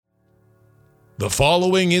The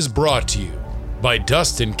following is brought to you by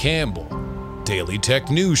Dustin Campbell, Daily Tech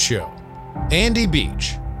News Show, Andy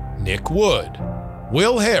Beach, Nick Wood,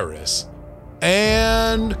 Will Harris,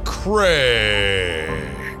 and Craig.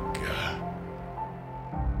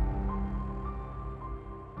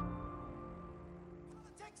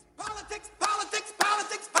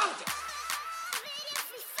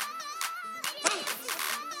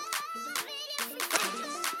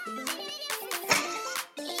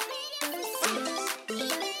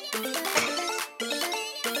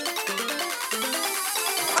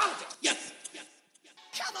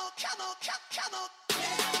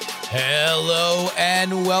 Hello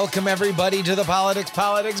and welcome everybody to the Politics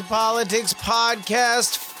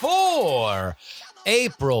podcast for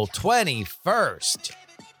April 21st,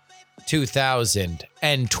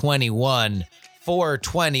 2021,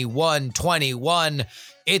 4/21/21.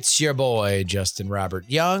 It's your boy, Justin Robert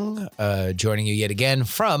Young, joining you yet again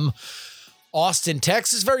from Austin,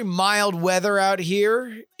 Texas. Very mild weather out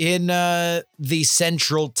here in the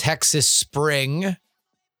central Texas spring.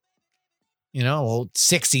 You know,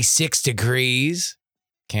 66 degrees.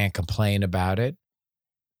 Can't complain about it.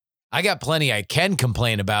 I got plenty I can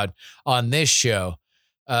complain about on this show,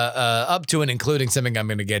 up to and including something I'm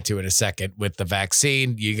going to get to in a second with the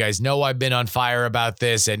vaccine. You guys know I've been on fire about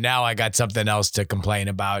this, and now I got something else to complain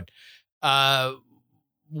about.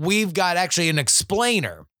 We've got actually an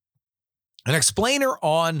explainer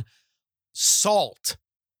on salt.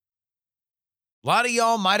 A lot of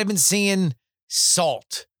y'all might have been seeing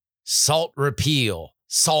salt repeal,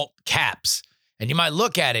 salt caps. And you might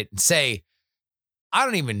look at it and say, I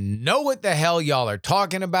don't even know what the hell y'all are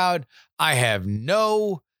talking about. I have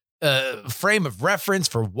no frame of reference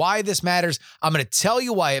for why this matters. I'm going to tell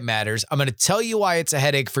you why it matters. I'm going to tell you why it's a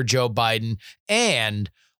headache for Joe Biden and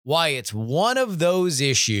why it's one of those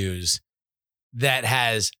issues that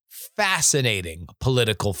has fascinating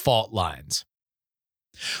political fault lines.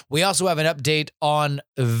 We also have an update on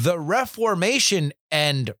the reformation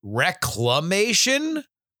and reclamation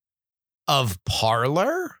of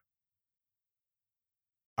Parler.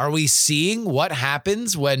 Are we seeing what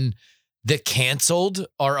happens when the canceled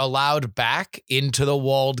are allowed back into the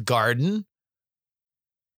walled garden?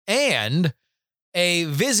 And a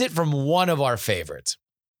visit from one of our favorites,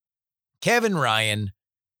 Kevin Ryan,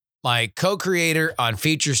 my co-creator on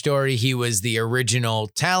Feature Story. He was the original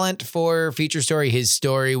talent for Feature Story. His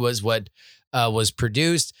story was what was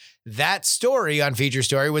produced. That story on Feature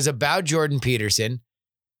Story was about Jordan Peterson.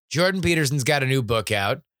 Jordan Peterson's got a new book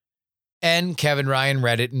out, and Kevin Ryan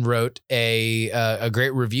read it and wrote a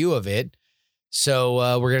great review of it.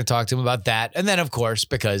 So we're going to talk to him about that. And then, of course,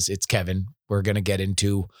 because it's Kevin, we're going to get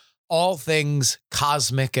into all things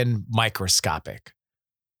cosmic and microscopic.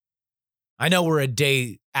 I know we're a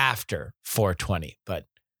day after 420, but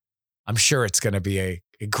I'm sure it's going to be a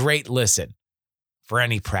great listen for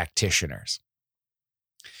any practitioners.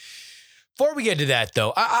 Before we get to that,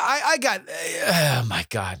 though, I got, oh my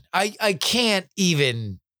God, I can't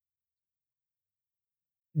even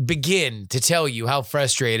begin to tell you how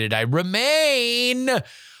frustrated I remain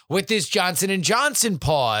with this Johnson & Johnson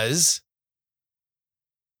pause.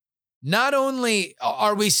 Not only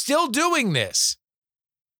are we still doing this,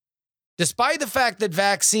 despite the fact that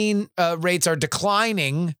vaccine rates are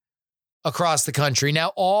declining across the country.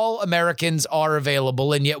 Now, all Americans are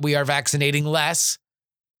available, and yet we are vaccinating less.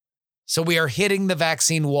 So we are hitting the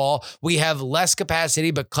vaccine wall. We have less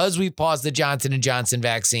capacity because we paused the Johnson & Johnson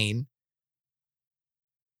vaccine.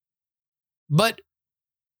 But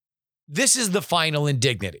this is the final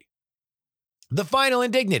indignity. The final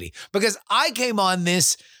indignity. Because I came on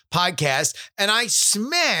this podcast and I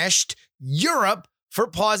smashed Europe for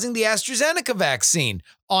pausing the AstraZeneca vaccine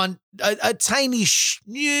on a tiny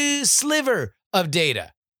sliver of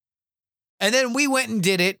data. And then we went and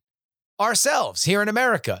did it ourselves here in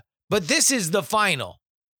America. But this is the final.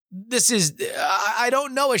 This is, I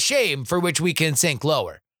don't know a shame for which we can sink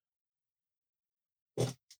lower.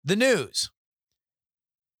 The news.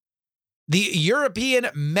 The European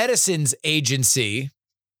Medicines Agency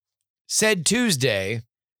said Tuesday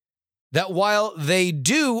that while they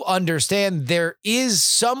do understand there is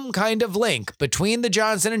some kind of link between the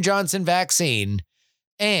Johnson & Johnson vaccine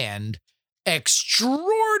and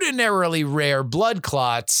extraordinarily rare blood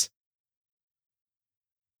clots,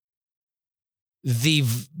 the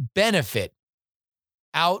benefit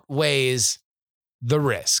outweighs the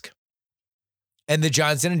risk. And the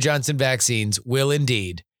Johnson & Johnson vaccines will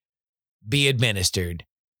indeed be administered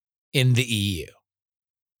in the EU.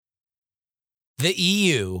 The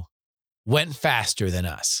EU went faster than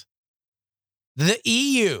us. The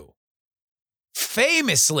EU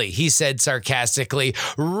famously, he said sarcastically,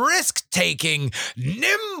 risk-taking,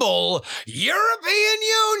 nimble European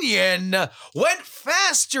Union went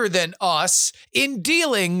faster than us in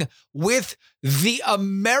dealing with the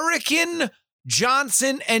American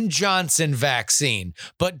Johnson & Johnson vaccine.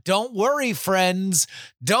 But don't worry, friends.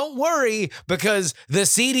 Don't worry, because the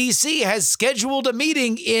CDC has scheduled a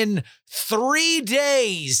meeting in 3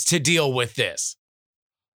 days to deal with this.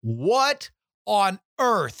 What on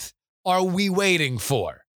earth are we waiting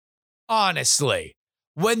for? Honestly,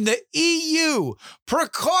 when the EU,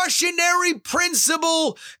 precautionary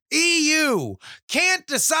principle EU, can't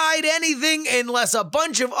decide anything unless a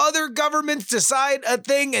bunch of other governments decide a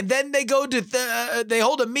thing, and then they go to they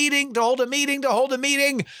hold a meeting to hold a meeting to hold a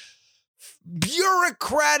meeting.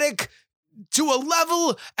 Bureaucratic to a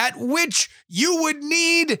level at which you would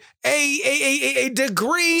need a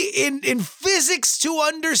degree in physics to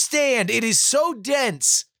understand. It is so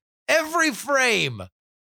dense. Every frame.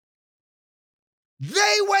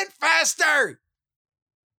 They went faster.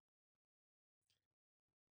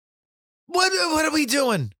 What are we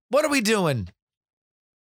doing? What are we doing?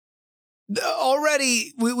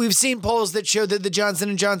 Already, we've seen polls that show that the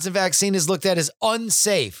Johnson & Johnson vaccine is looked at as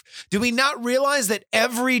unsafe. Do we not realize that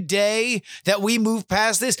every day that we move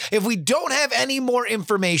past this, if we don't have any more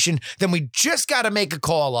information, then we just got to make a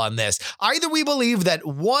call on this. Either we believe that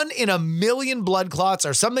 1 in a million blood clots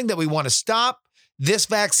are something that we want to stop this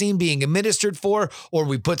vaccine being administered for, or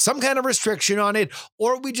we put some kind of restriction on it,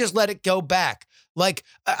 or we just let it go back. Like,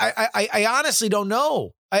 I honestly don't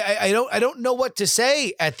know. I don't know what to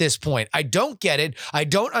say at this point. I don't get it. I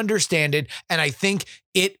don't understand it. And I think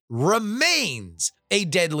it remains a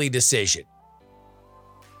deadly decision.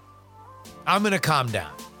 I'm going to calm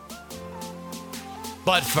down.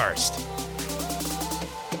 But first,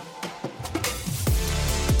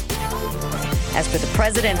 as for the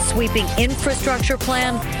president's sweeping infrastructure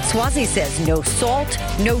plan, Swazi says no SALT,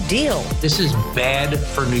 no deal. This is bad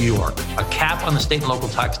for New York. A cap on the state and local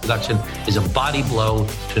tax deduction is a body blow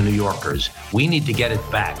to New Yorkers. We need to get it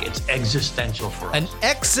back. It's existential for us. An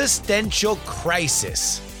existential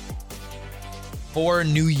crisis for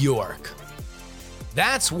New York.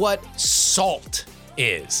 That's what SALT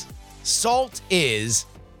is. SALT is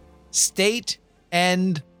state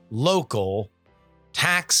and local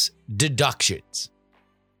tax deductions.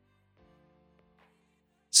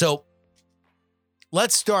 So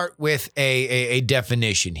let's start with a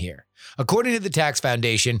definition here. According to the Tax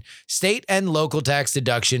Foundation, state and local tax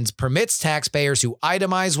deductions permits taxpayers who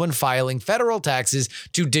itemize when filing federal taxes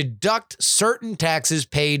to deduct certain taxes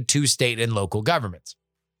paid to state and local governments.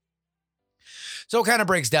 So it kind of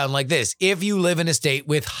breaks down like this. If you live in a state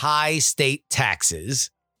with high state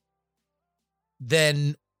taxes,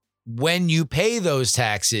 then when you pay those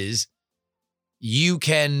taxes, you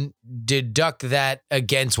can deduct that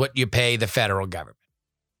against what you pay the federal government.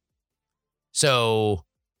 So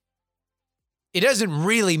it doesn't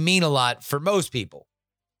really mean a lot for most people,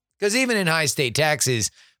 because even in high state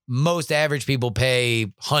taxes, most average people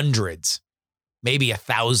pay hundreds, maybe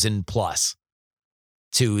 1,000 plus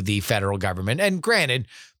to the federal government. And granted,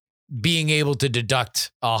 being able to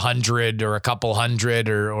deduct 100 or a couple hundred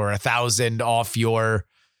or 1,000 off your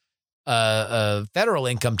federal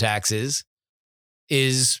income taxes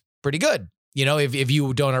is pretty good. You know, if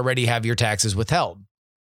you don't already have your taxes withheld.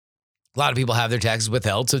 A lot of people have their taxes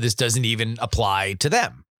withheld, so this doesn't even apply to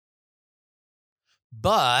them.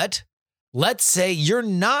 But let's say you're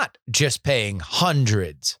not just paying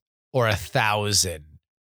hundreds or 1,000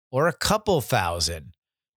 or a couple thousand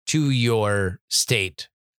to your state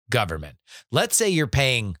government. Let's say you're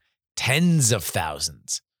paying tens of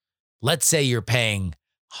thousands. Let's say you're paying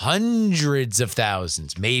hundreds of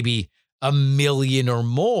thousands, maybe 1 million or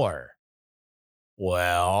more.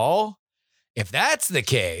 Well, if that's the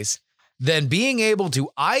case, then being able to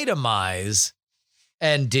itemize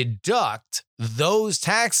and deduct those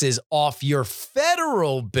taxes off your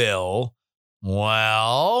federal bill,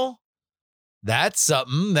 well, that's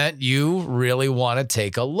something that you really want to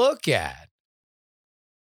take a look at.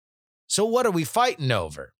 So what are we fighting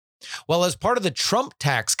over? Well, as part of the Trump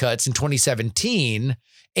tax cuts in 2017,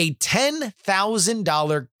 a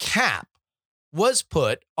 $10,000 cap was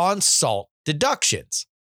put on SALT deductions.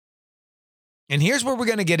 And here's where we're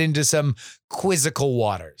going to get into some quizzical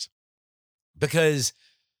waters, because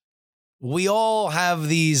we all have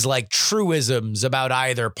these like truisms about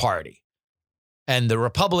either party. And the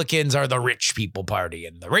Republicans are the rich people party.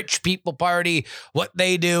 And the rich people party, what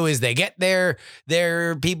they do is they get their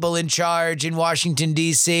people in charge in Washington,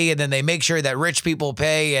 D.C., and then they make sure that rich people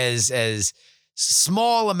pay as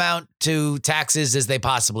small amount to taxes as they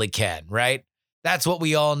possibly can, right? That's what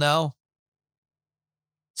we all know.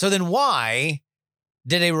 So then why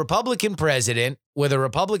did a Republican president with a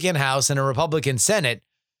Republican House and a Republican Senate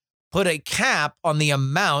put a cap on the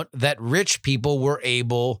amount that rich people were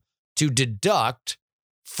able to deduct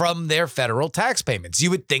from their federal tax payments? You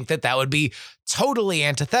would think that that would be totally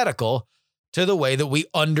antithetical to the way that we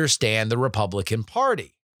understand the Republican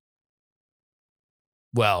Party.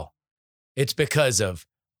 Well, it's because of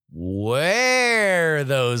where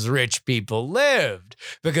those rich people lived.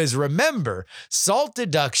 Because remember, SALT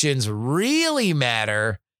deductions really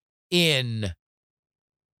matter in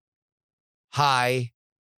high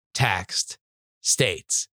taxed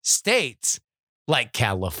states. States like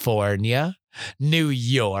California, New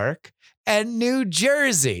York, and New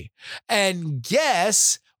Jersey. And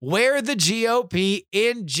guess where the GOP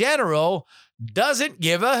in general doesn't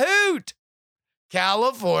give a hoot?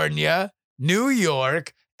 California, New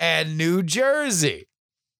York, and New Jersey.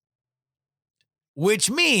 Which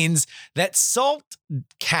means that SALT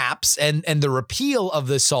caps and the repeal of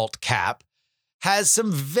the SALT cap has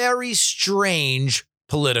some very strange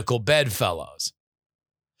political bedfellows.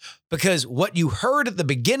 Because what you heard at the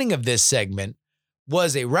beginning of this segment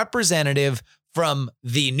was a representative from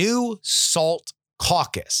the new SALT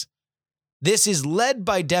caucus. This is led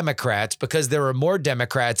by Democrats because there are more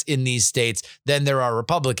Democrats in these states than there are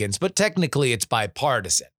Republicans, but technically it's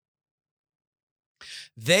bipartisan.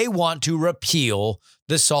 They want to repeal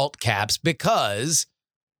the SALT caps because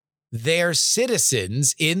their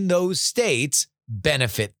citizens in those states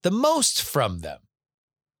benefit the most from them.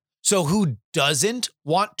 So who doesn't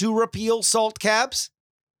want to repeal SALT caps?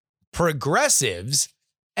 Progressives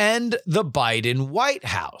and the Biden White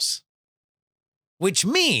House. Which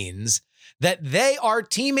means that they are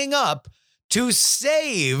teaming up to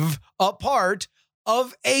save a part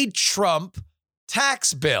of a Trump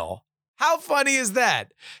tax bill. How funny is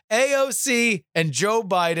that? AOC and Joe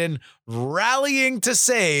Biden rallying to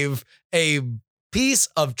save a piece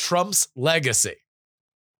of Trump's legacy.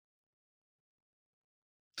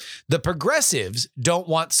 The progressives don't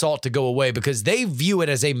want SALT to go away because they view it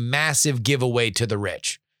as a massive giveaway to the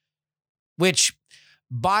rich, which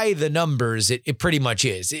by the numbers, it pretty much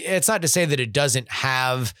is. It's not to say that it doesn't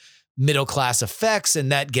have middle class effects,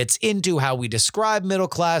 and that gets into how we describe middle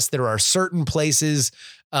class. There are certain places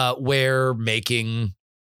where making,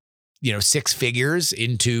 six figures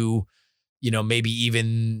into, maybe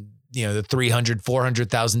even, the $300,000,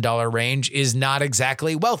 $400,000 range is not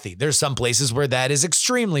exactly wealthy. There's some places where that is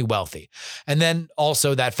extremely wealthy. And then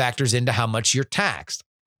also that factors into how much you're taxed.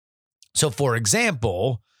 So for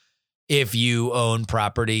example, if you own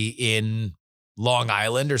property in Long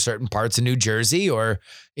Island or certain parts of New Jersey or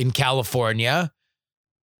in California,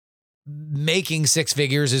 making six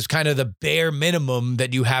figures is kind of the bare minimum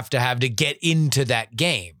that you have to get into that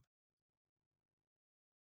game.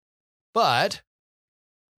 But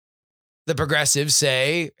the progressives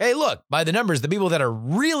say, hey, look, by the numbers, the people that are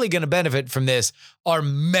really going to benefit from this are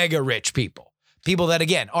mega rich people. People that,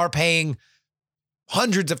 again, are paying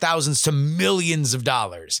hundreds of thousands to millions of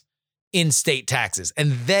dollars in state taxes.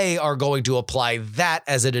 And they are going to apply that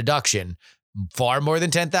as a deduction, far more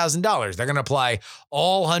than $10,000. They're going to apply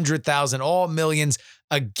all 100,000, all millions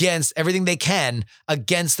against everything they can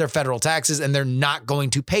against their federal taxes. And they're not going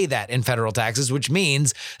to pay that in federal taxes, which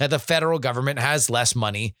means that the federal government has less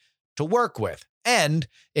money to work with. And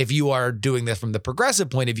if you are doing this from the progressive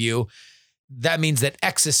point of view, that means that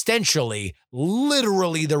existentially,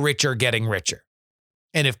 literally the rich are getting richer.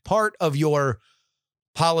 And if part of your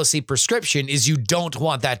policy prescription is you don't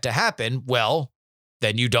want that to happen, well,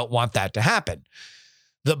 then you don't want that to happen.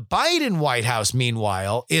 The Biden White House,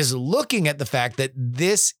 meanwhile, is looking at the fact that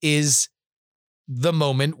this is the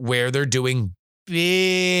moment where they're doing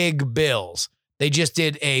big bills. They just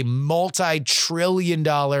did a multi-trillion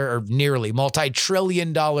dollar or nearly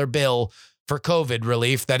multi-trillion dollar bill for COVID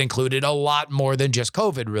relief that included a lot more than just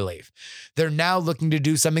COVID relief. They're now looking to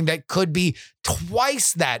do something that could be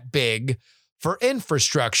twice that big for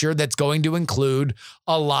infrastructure that's going to include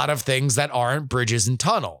a lot of things that aren't bridges and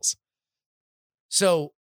tunnels.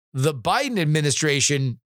 So the Biden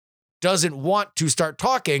administration doesn't want to start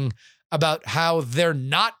talking about how they're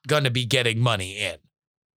not going to be getting money in.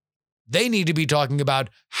 They need to be talking about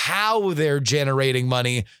how they're generating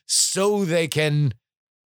money so they can,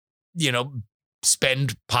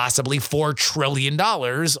 spend possibly $4 trillion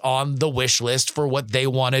on the wish list for what they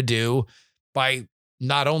want to do by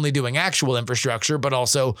not only doing actual infrastructure, but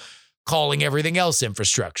also calling everything else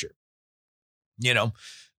infrastructure.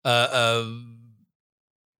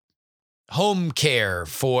 Home care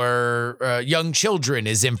for young children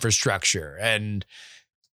is infrastructure, and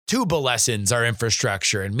tuba lessons are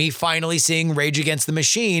infrastructure, and me finally seeing Rage Against the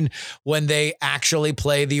Machine when they actually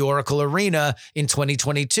play the Oracle Arena in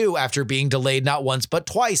 2022 after being delayed not once but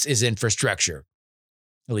twice is infrastructure.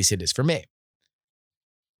 At least it is for me.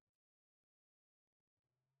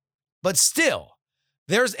 But still,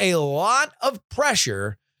 there's a lot of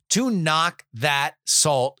pressure to knock that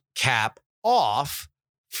SALT cap off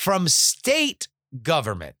from state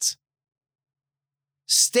governments.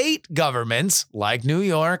 State governments like New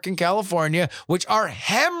York and California, which are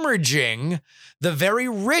hemorrhaging the very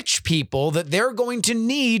rich people that they're going to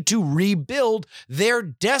need to rebuild their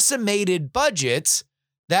decimated budgets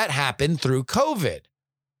that happened through COVID.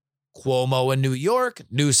 Cuomo in New York,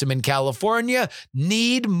 Newsom in California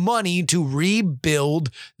need money to rebuild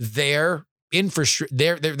their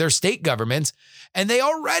infrastructure, their state governments, and they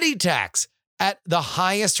already tax at the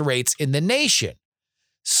highest rates in the nation.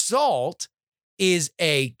 SALT is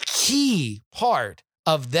a key part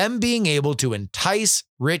of them being able to entice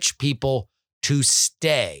rich people to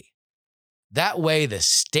stay. That way, the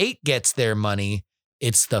state gets their money.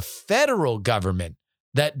 It's the federal government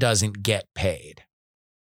that doesn't get paid.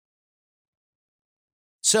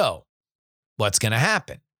 So, what's going to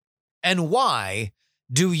happen? And why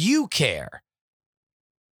do you care?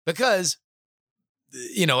 Because,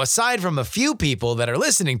 aside from a few people that are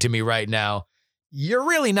listening to me right now, you're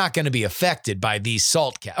really not going to be affected by these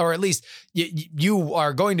SALT caps, or at least you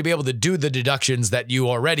are going to be able to do the deductions that you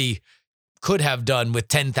already could have done with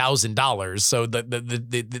 $10,000. So the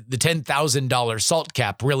 $10,000 SALT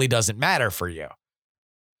cap really doesn't matter for you.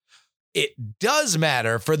 It does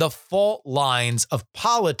matter for the fault lines of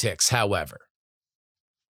politics, however.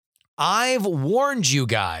 I've warned you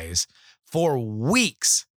guys for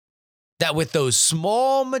weeks that with those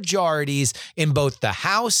small majorities in both the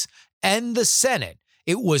House and the Senate,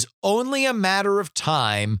 it was only a matter of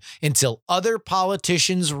time until other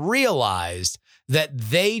politicians realized that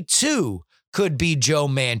they too could be Joe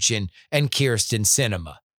Manchin and Kyrsten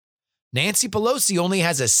Sinema. Nancy Pelosi only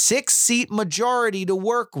has a 6-seat majority to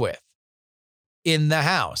work with in the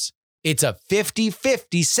House. It's a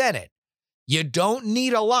 50-50 Senate. You don't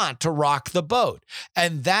need a lot to rock the boat.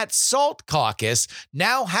 And that SALT caucus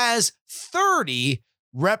now has 30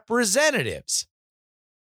 representatives.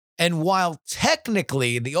 And while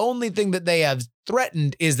technically the only thing that they have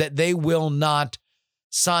threatened is that they will not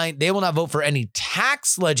vote for any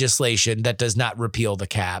tax legislation that does not repeal the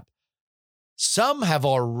cap, some have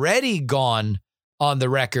already gone on the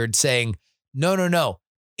record saying, no.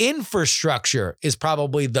 Infrastructure is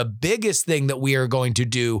probably the biggest thing that we are going to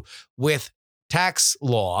do with tax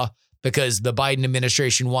law because the Biden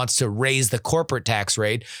administration wants to raise the corporate tax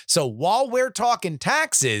rate. So while we're talking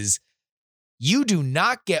taxes, you do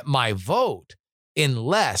not get my vote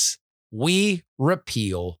unless we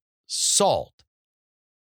repeal SALT.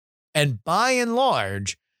 And by and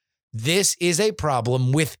large, this is a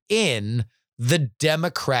problem within the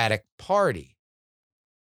Democratic Party.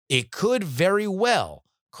 It could very well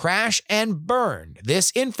crash and burn this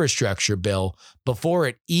infrastructure bill before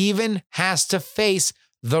it even has to face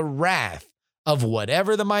the wrath of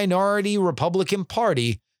whatever the minority Republican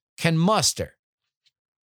Party can muster,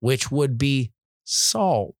 which would be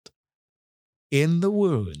salt in the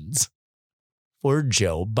wounds for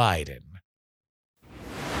Joe Biden.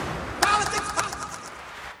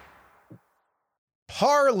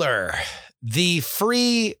 Parler, the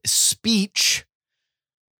free speech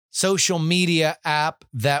social media app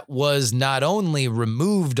that was not only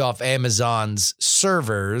removed off Amazon's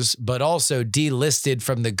servers, but also delisted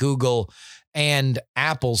from the Google and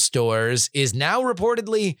Apple stores, is now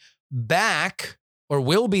reportedly back or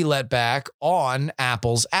will be let back on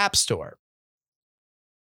Apple's App Store.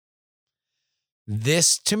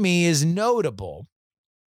 This, to me, is notable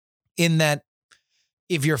in that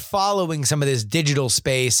if you're following some of this digital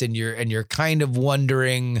space and you're kind of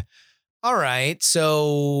wondering, all right,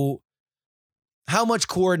 so how much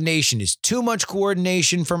coordination is too much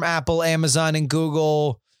coordination from Apple, Amazon, and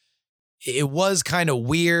Google? It was kind of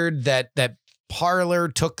weird that Parler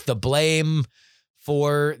took the blame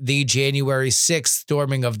for the January 6th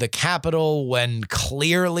storming of the Capitol when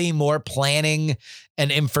clearly more planning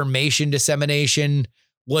and information dissemination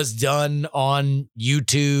was done on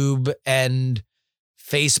YouTube and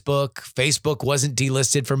Facebook. Facebook wasn't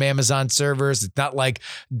delisted from Amazon servers. It's not like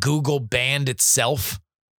Google banned itself.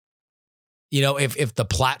 If the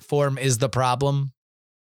platform is the problem.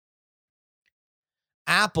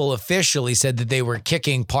 Apple officially said that they were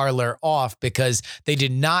kicking Parler off because they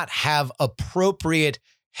did not have appropriate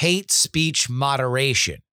hate speech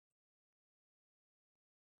moderation.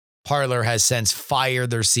 Parler has since fired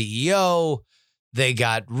their CEO. They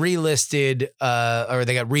got relisted, or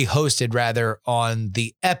they got rehosted rather, on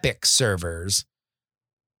the Epic servers.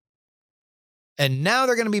 And now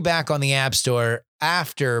they're going to be back on the App Store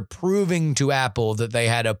after proving to Apple that they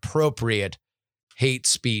had appropriate hate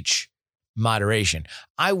speech moderation.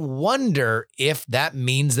 I wonder if that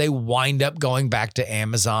means they wind up going back to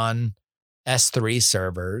Amazon S3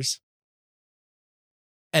 servers.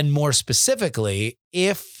 And more specifically,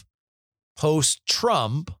 if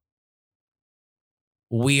post-Trump,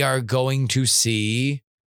 we are going to see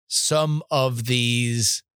some of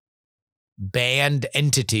these banned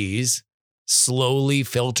entities slowly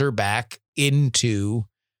filter back into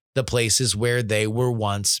the places where they were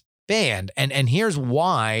once banned. And here's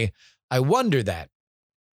why I wonder that.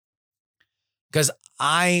 Because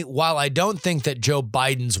while I don't think that Joe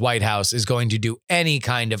Biden's White House is going to do any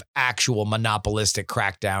kind of actual monopolistic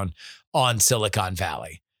crackdown on Silicon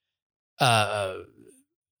Valley, look,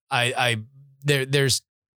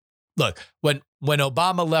 when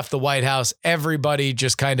Obama left the White House, everybody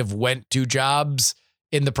just kind of went to jobs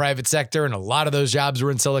in the private sector, and a lot of those jobs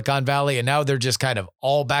were in Silicon Valley, and now they're just kind of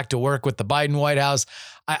all back to work with the Biden White House.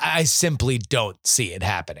 I simply don't see it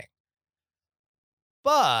happening.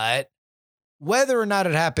 But whether or not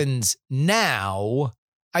it happens now,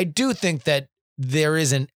 I do think that there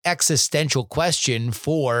is an existential question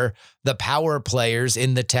for the power players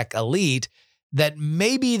in the tech elite that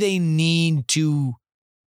maybe they need to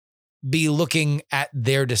be looking at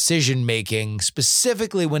their decision-making,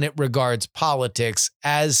 specifically when it regards politics,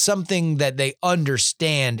 as something that they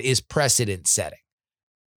understand is precedent-setting.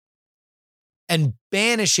 And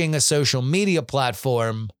banishing a social media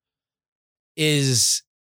platform is,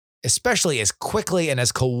 especially as quickly and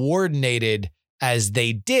as coordinated as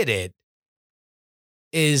they did it,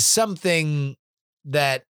 is something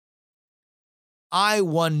that I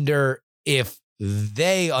wonder if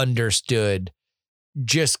they understood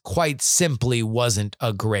just quite simply wasn't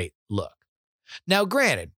a great look. Now,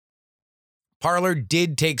 granted, Parler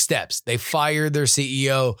did take steps. They fired their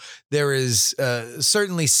CEO. There is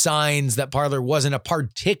certainly signs that Parler wasn't a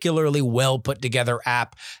particularly well put together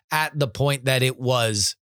app at the point that it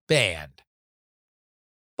was banned.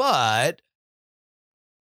 But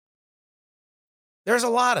there's a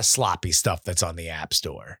lot of sloppy stuff that's on the App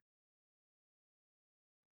Store.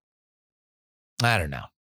 I don't know.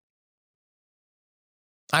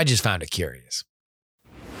 I just found it curious.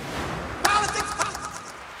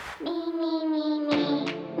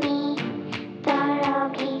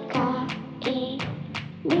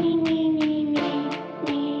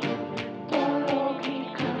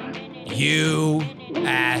 You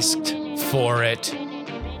asked for it.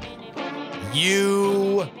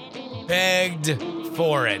 You begged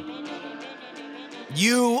for it.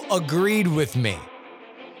 You agreed with me.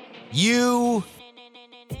 You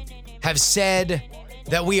have said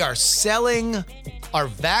that we are selling our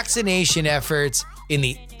vaccination efforts in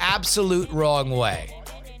the absolute wrong way.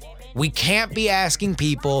 We can't be asking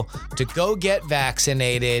people to go get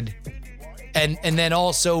vaccinated and then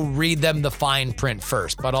also read them the fine print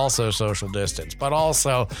first, but also social distance, but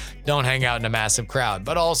also don't hang out in a massive crowd,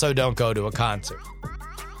 but also don't go to a concert.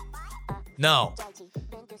 No.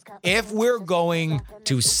 If we're going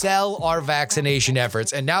to sell our vaccination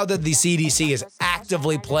efforts, and now that the CDC is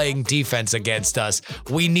actively playing defense against us,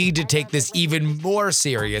 we need to take this even more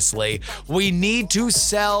seriously. We need to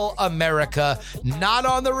sell America not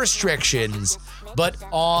on the restrictions, but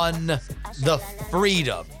on the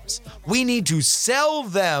freedoms. We need to sell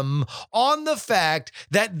them on the fact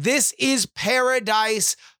that this is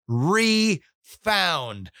paradise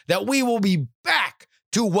refound, that we will be back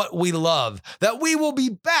to what we love, that we will be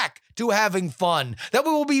back to having fun, that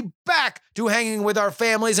we will be back to hanging with our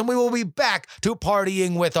families, and we will be back to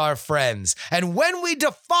partying with our friends. And when we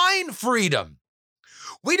define freedom,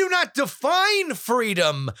 we do not define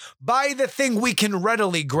freedom by the thing we can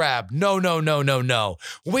readily grab. No.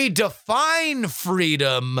 We define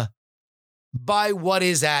freedom by what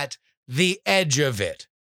is at the edge of it.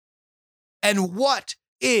 And what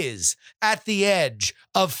is at the edge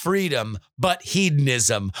of freedom but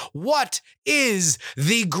hedonism? What is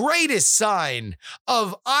the greatest sign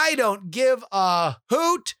of I don't give a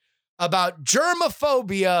hoot about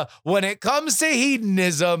germophobia when it comes to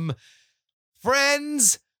hedonism?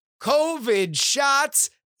 Friends, COVID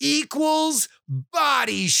shots equals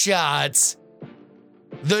body shots.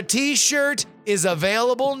 The t-shirt is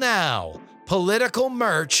available now.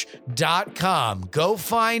 Politicalmerch.com. Go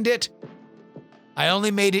find it. I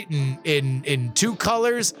only made it in two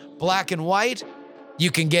colors, black and white.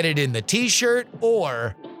 You can get it in the t-shirt,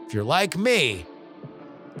 or if you're like me,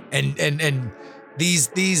 and these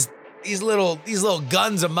these little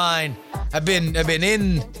guns of mine have been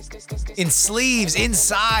in sleeves,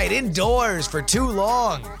 inside, indoors for too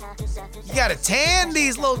long. You gotta tan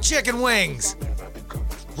these little chicken wings.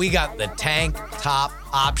 We got the tank top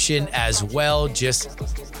option as well. Just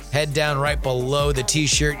head down right below the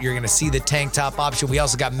t-shirt. You're gonna see the tank top option. We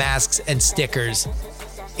also got masks and stickers.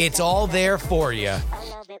 It's all there for you.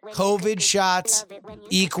 COVID shots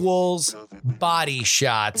equals body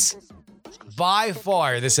shots. By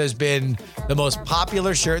far, this has been the most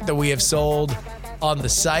popular shirt that we have sold on the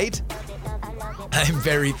site. I'm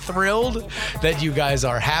very thrilled that you guys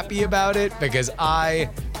are happy about it because I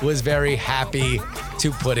was very happy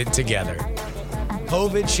to put it together.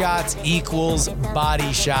 COVID shots equals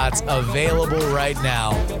body shots, available right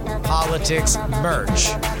now.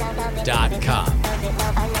 politicsmerch.com.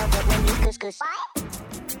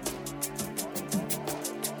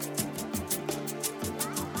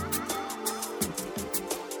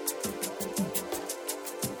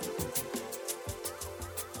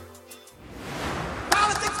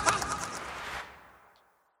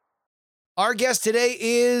 Our guest today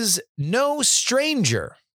is no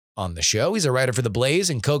stranger on the show. He's a writer for The Blaze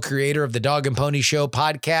and co-creator of the Dog and Pony Show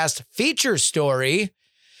podcast Feature Story.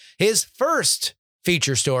 His first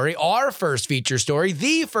feature story, our first feature story,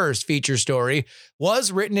 the first feature story,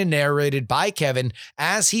 was written and narrated by Kevin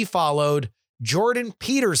as he followed Jordan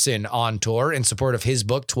Peterson on tour in support of his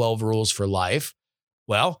book, 12 Rules for Life.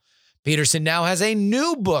 Well, Peterson now has a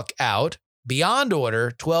new book out, Beyond Order,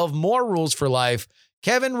 12 More Rules for Life.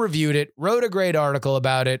 Kevin reviewed it, wrote a great article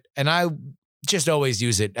about it, and I just always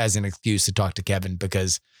use it as an excuse to talk to Kevin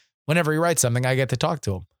because whenever he writes something, I get to talk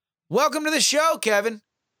to him. Welcome to the show, Kevin.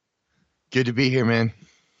 Good to be here, man.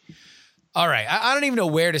 All right. I don't even know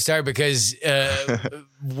where to start because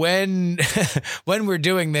when we're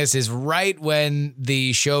doing this is right when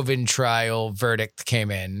the Chauvin trial verdict came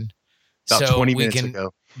in. About 20 minutes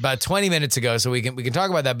ago. About 20 minutes ago, so we can talk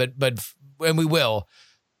about that, but and we will.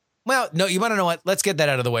 Well, no, you want to know what? Let's get that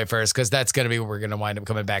out of the way first, because that's going to be what we're going to wind up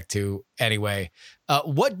coming back to anyway.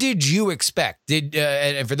 What did you expect?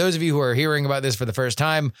 And for those of you who are hearing about this for the first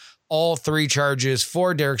time, all three charges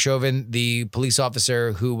for Derek Chauvin, the police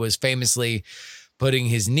officer who was famously putting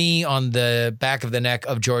his knee on the back of the neck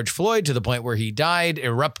of George Floyd to the point where he died,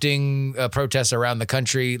 erupting protests around the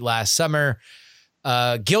country last summer,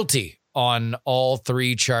 guilty on all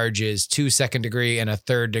three charges, 2 second-degree and a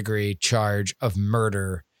third-degree charge of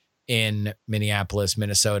murder in Minneapolis,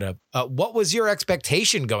 Minnesota. What was your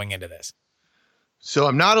expectation going into this? So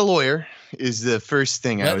I'm not a lawyer is the first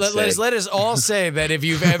thing I would say. Let us all say that if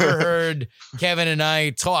you've ever heard Kevin and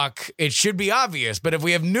I talk, it should be obvious. But if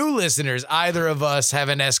we have new listeners, either of us have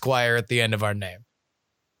an Esquire at the end of our name.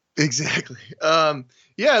 Exactly.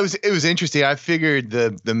 Yeah, it was interesting. I figured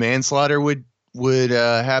the manslaughter would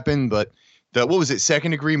happen, but what was it?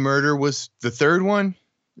 Second degree murder was the third one.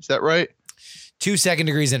 Is that right? 2 second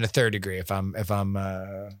degrees and a third degree, if I'm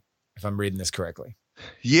reading this correctly.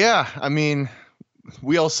 Yeah, I mean,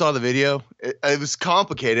 we all saw the video. It was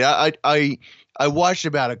complicated. I watched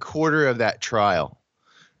about a quarter of that trial.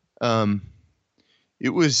 It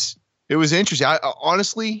was interesting. I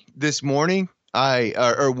honestly, this morning,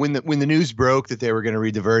 when the news broke that they were going to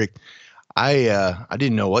read the verdict, I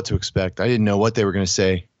didn't know what to expect. I didn't know what they were going to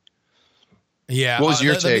say. Yeah. What was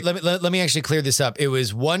your take? Let me actually clear this up. It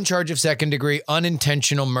was one charge of second degree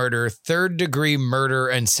unintentional murder, third degree murder,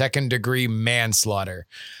 and second degree manslaughter.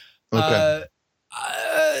 Okay.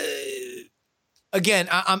 Again,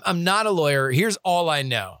 I'm not a lawyer. Here's all I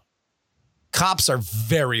know. Cops are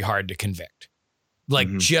very hard to convict.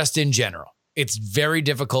 Just in general. It's very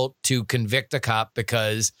difficult to convict a cop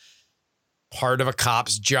because part of a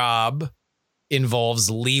cop's job involves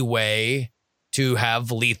leeway to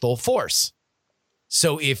have lethal force.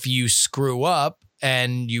 So if you screw up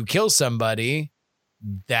and you kill somebody,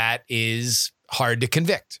 that is hard to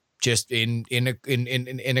convict just in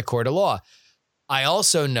a court of law. I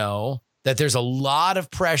also know that there's a lot of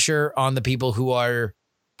pressure on the people who are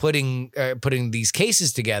putting these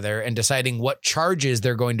cases together and deciding what charges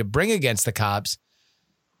they're going to bring against the cops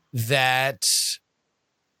that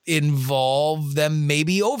involve them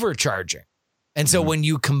maybe overcharging. And so when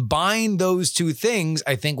you combine those two things,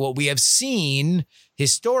 I think what we have seen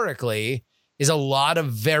historically is a lot of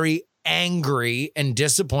very angry and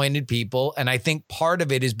disappointed people. And I think part of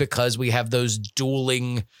it is because we have those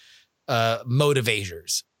dueling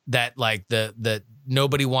motivators that the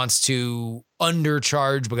nobody wants to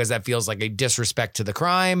undercharge because that feels like a disrespect to the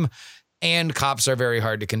crime, and cops are very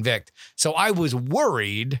hard to convict. So I was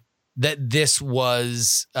worried that this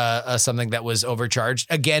was something that was overcharged,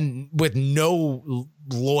 again, with no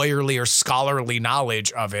lawyerly or scholarly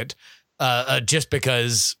knowledge of it, just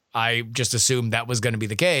because I just assumed that was going to be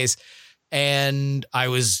the case. And I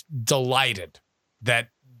was delighted that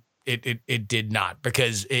it did not,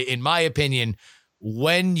 because in my opinion,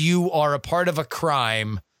 when you are a part of a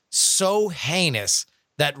crime so heinous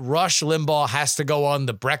that Rush Limbaugh has to go on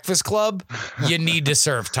The Breakfast Club, you need to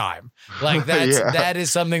serve time. Like that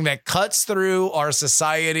is something that cuts through our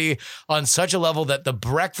society on such a level that The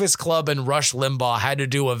Breakfast Club and Rush Limbaugh had to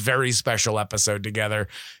do a very special episode together.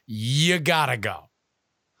 You gotta go.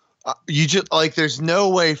 You just like, there's no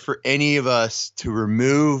way for any of us to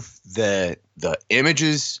remove the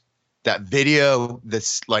images, that video,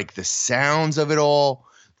 this, like the sounds of it all,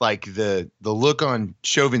 like the look on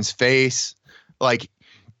Chauvin's face. Like,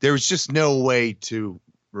 there was just no way to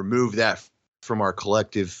remove that from our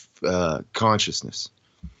collective consciousness.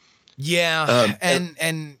 Yeah.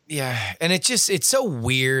 And it's so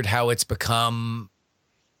weird how it's become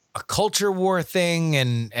a culture war thing.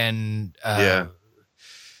 And I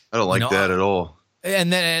don't like that at all.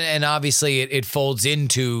 And obviously it folds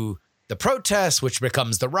into the protests, which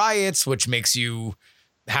becomes the riots, which makes you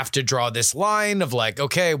have to draw this line of like,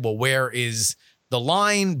 okay, well, where is the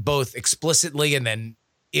line, both explicitly and then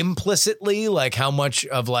implicitly? Like, how much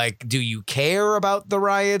of like, do you care about the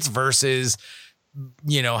riots versus,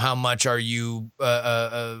 how much are you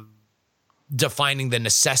defining the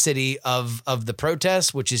necessity of the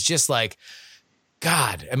protests, which is just like,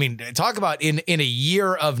 God, I mean, talk about in a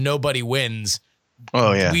year of nobody wins.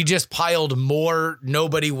 Oh yeah. We just piled more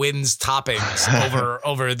nobody wins toppings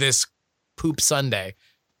over this poop Sunday.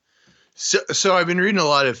 So I've been reading a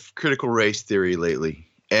lot of critical race theory lately,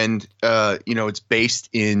 and it's based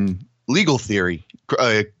in legal theory,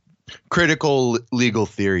 critical legal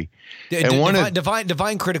theory. And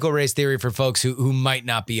define critical race theory for folks who might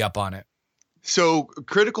not be up on it. So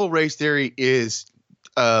critical race theory is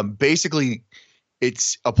basically,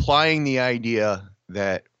 it's applying the idea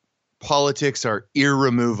that politics are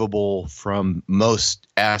irremovable from most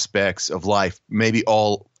aspects of life, maybe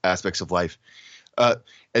all aspects of life,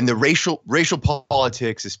 and the racial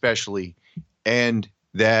politics especially, and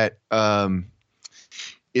that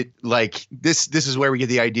this is where we get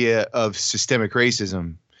the idea of systemic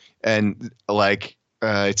racism, and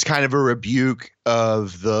it's kind of a rebuke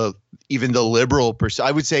of even the liberal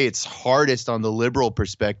I would say it's hardest on the liberal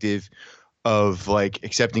perspective of like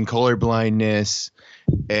accepting colorblindness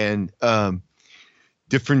and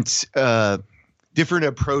different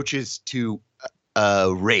approaches to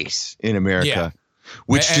race in America. Yeah.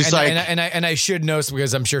 Which I should know,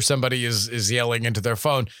 because I'm sure somebody is yelling into their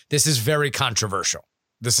phone, this is very controversial.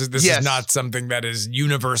 This is not something that is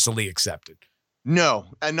universally accepted. No,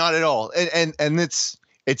 and not at all. And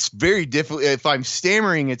it's very difficult. If I'm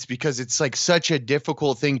stammering, it's because it's like such a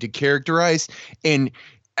difficult thing to characterize. And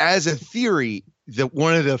as a theory,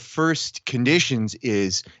 one of the first conditions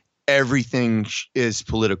is everything is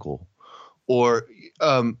political, or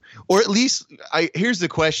at least here's the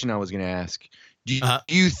question I was going to ask. Do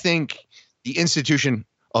you think the institution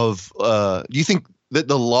of do you think that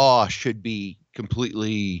the law should be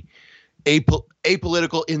completely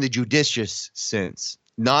apolitical in the judicious sense,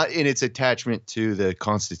 not in its attachment to the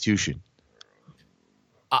Constitution?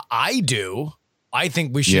 I do. I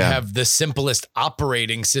think we should have the simplest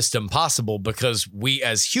operating system possible, because we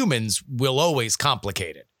as humans will always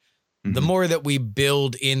complicate it. Mm-hmm. The more that we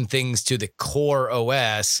build in things to the core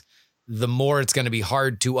OS, the more it's going to be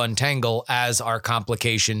hard to untangle as our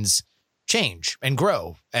complications change and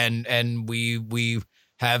grow. And we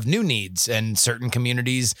have new needs, and certain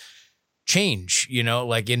communities change,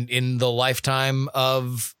 like in the lifetime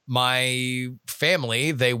of my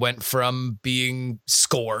family, they went from being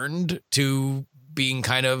scorned to being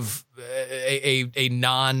kind of a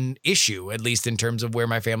non-issue, at least in terms of where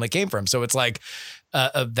my family came from. So it's like,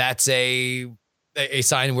 that's a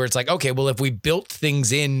sign where it's like, okay, well, if we built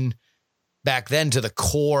things in back then to the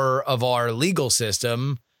core of our legal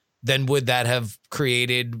system, then would that have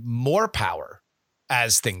created more power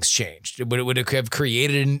as things changed? Would it have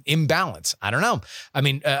created an imbalance? I don't know. I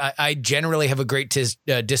mean, I generally have a great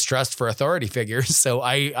distrust for authority figures, so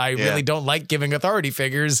I really don't like giving authority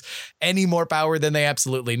figures any more power than they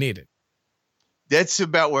absolutely needed. That's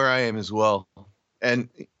about where I am as well. And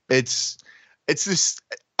it's this,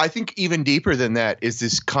 I think even deeper than that is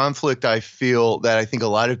this conflict I feel that I think a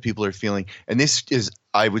lot of people are feeling. And this is,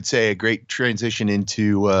 I would say, a great transition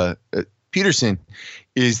into Peterson,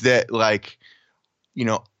 is that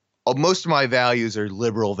most of my values are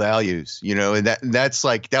liberal values, and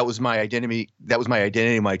that was my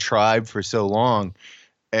identity, my tribe for so long.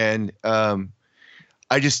 And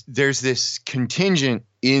there's this contingent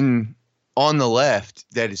on the left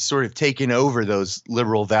that has sort of taken over those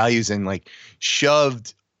liberal values and like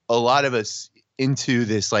shoved a lot of us into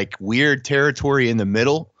this like weird territory in the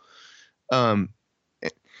middle.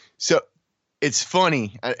 So it's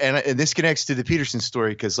funny, and this connects to the Peterson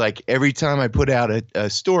story, because like every time I put out a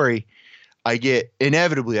story, I get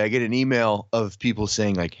an email of people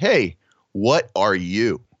saying like, "Hey, what are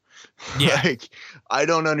you?" Yeah. Like, I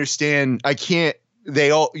don't understand. I can't.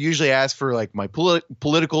 They all usually ask for like my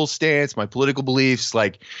political stance, my political beliefs.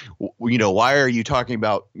 Like, why are you talking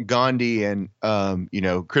about Gandhi and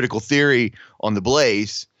critical theory on the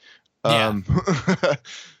Blaze? I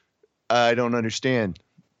don't understand.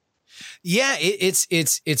 Yeah,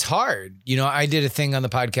 it's hard. I did a thing on the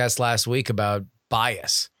podcast last week about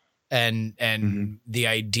bias and the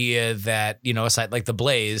idea that, a site like the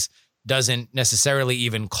Blaze doesn't necessarily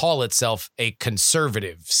even call itself a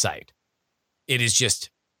conservative site. It is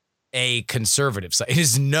just a conservative site. It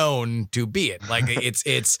is known to be it. Like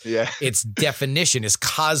its definition, its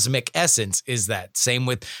cosmic essence is that. Same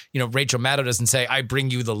with, Rachel Maddow doesn't say, I bring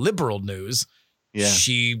you the liberal news. Yeah.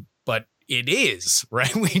 But it is,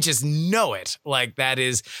 right? We just know it. Like that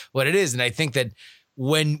is what it is. And I think that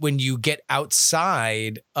when you get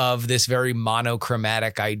outside of this very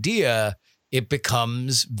monochromatic idea, it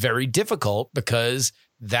becomes very difficult, because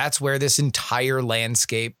that's where this entire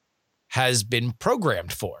landscape has been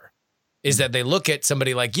programmed for, is that they look at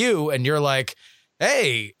somebody like you and you're like,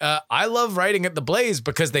 hey, I love writing at the Blaze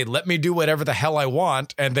because they let me do whatever the hell I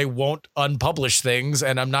want and they won't unpublish things.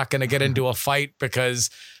 And I'm not going to get into a fight because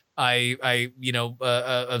I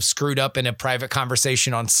screwed up in a private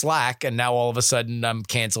conversation on Slack, and now all of a sudden I'm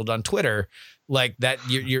canceled on Twitter. Like that,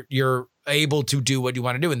 you're able to do what you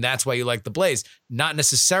want to do, and that's why you like the Blaze. Not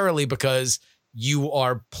necessarily because you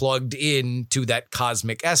are plugged in to that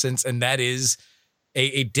cosmic essence, and that is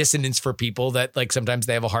a dissonance for people that like sometimes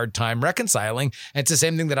they have a hard time reconciling. And it's the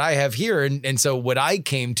same thing that I have here, and so what I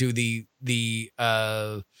came to the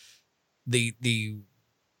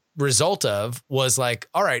result of was like,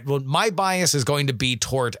 all right, well, my bias is going to be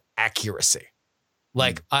toward accuracy.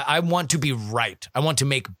 Like I want to be right. I want to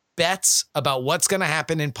make bets about what's going to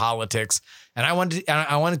happen in politics. And I want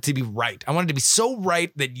it to be right. I want it to be so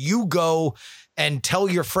right that you go and tell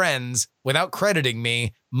your friends without crediting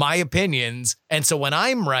me my opinions. And so when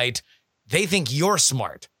I'm right, they think you're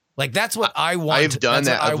smart. Like that's what I want. I've done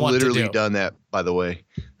that. I've literally done that, by the way.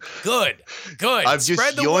 Good. I've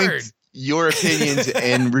Spread just the word. Your opinions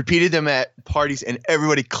and repeated them at parties, and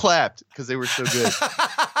everybody clapped because they were so good.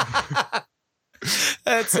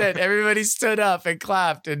 That's it. Everybody stood up and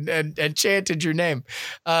clapped and chanted your name.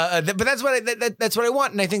 But that's what I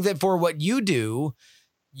want. And I think that for what you do,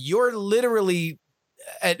 you're literally,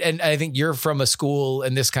 and I think you're from a school,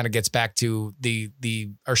 and this kind of gets back to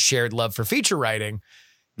our shared love for feature writing,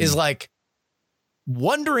 is like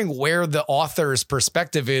wondering where the author's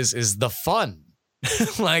perspective is the fun.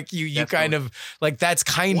 Like you Definitely. Kind of like, that's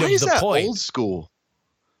kind Why of is the that point. Old school.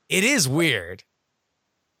 It is weird.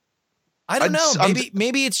 I don't know.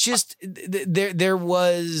 Maybe it's just there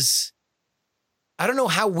was, I don't know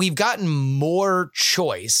how we've gotten more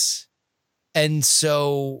choice. And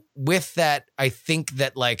so with that, I think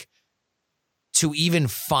that like to even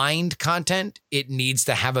find content, it needs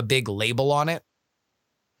to have a big label on it.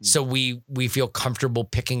 So we feel comfortable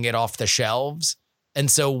picking it off the shelves.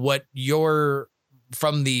 And so what you're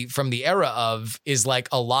from the era of is like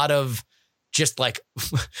a lot of just like,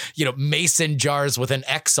 mason jars with an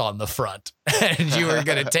X on the front, and you were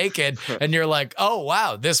going to take it and you're like, oh,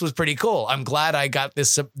 wow, this was pretty cool. I'm glad I got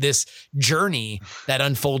this journey that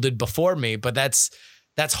unfolded before me. But that's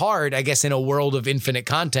hard, I guess, in a world of infinite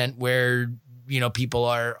content where, people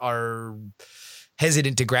are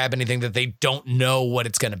hesitant to grab anything that they don't know what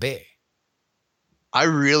it's going to be. I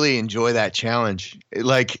really enjoy that challenge.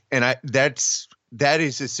 That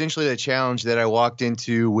is essentially the challenge that I walked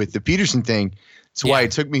into with the Peterson thing. It's why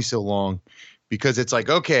it took me so long, because it's like,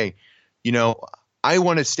 okay, I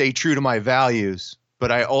want to stay true to my values,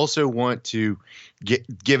 but I also want to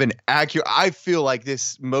give an accurate. I feel like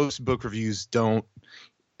most book reviews don't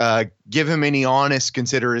give him any honest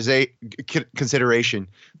consideration.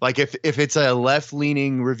 Like if it's a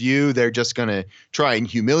left-leaning review, they're just going to try and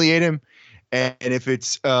humiliate him. And if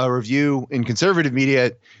it's a review in conservative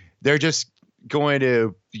media, they're just going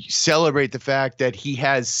to celebrate the fact that he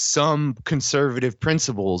has some conservative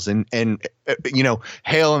principles and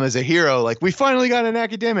hail him as a hero. Like, we finally got an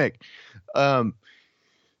academic.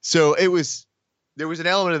 So there was an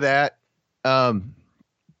element of that.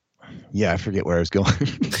 Yeah, I forget where I was going.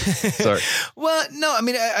 Sorry. Well, no, I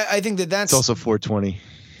mean, I think that's it's also 420.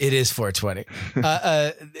 It is 420.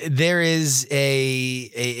 There is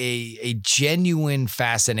a genuine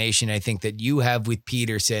fascination, I think, that you have with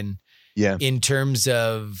Peterson in terms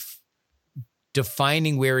of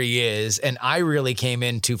defining where he is. And I really came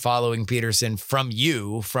into following Peterson from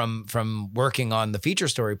you, from working on the Feature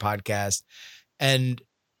Story podcast. And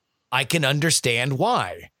I can understand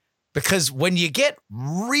why. Because when you get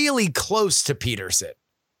really close to Peterson,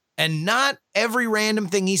 and not every random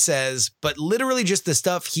thing he says, but literally just the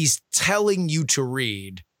stuff he's telling you to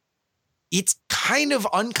read, it's kind of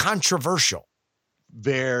uncontroversial.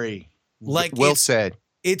 Very. Like, well said.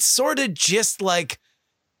 It's sort of just like,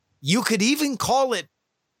 you could even call it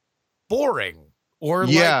boring or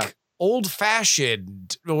like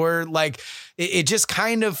old-fashioned, or like it just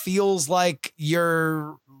kind of feels like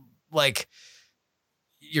you're like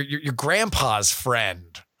your grandpa's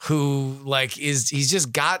friend who like he's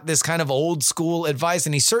just got this kind of old school advice,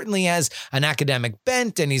 and he certainly has an academic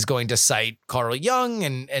bent, and he's going to cite Carl Jung,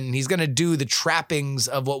 and he's going to do the trappings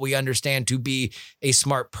of what we understand to be a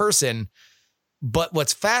smart person. But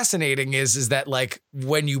what's fascinating is that like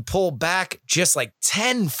when you pull back just like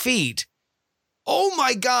 10 feet, oh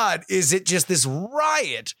my God, is it just this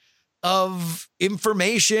riot of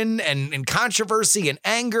information and controversy and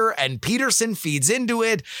anger, and Peterson feeds into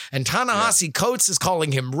it, and Ta-Nehisi Coates is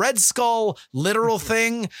calling him Red Skull, literal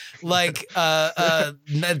thing. Like,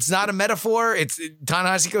 it's not a metaphor. It's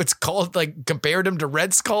Ta-Nehisi Coates compared him to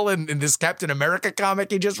Red Skull in this Captain America comic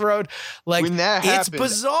he just wrote. Like, when that it's happened,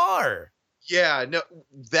 bizarre. Yeah, no,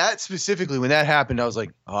 that specifically, when that happened, I was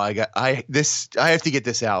like, oh, I have to get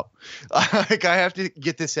this out. Like, I have to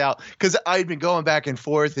get this out, because I'd been going back and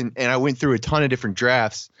forth, and I went through a ton of different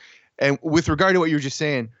drafts. And with regard to what you were just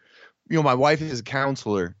saying, you know, my wife is a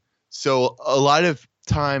counselor. So a lot of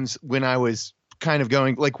times when I was kind of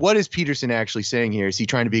going, like, what is Peterson actually saying here? Is he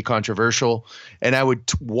trying to be controversial? And I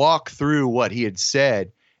would walk through what he had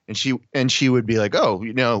said, and she would be like, oh,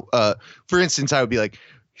 you know, for instance, I would be like,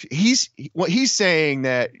 he's saying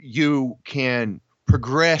that you can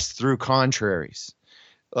progress through contraries.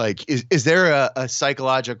 Like, is there a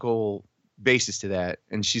psychological basis to that?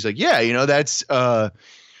 And she's like, yeah, you know, that's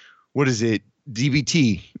what is it?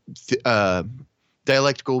 DBT,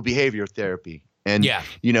 dialectical behavior therapy. And,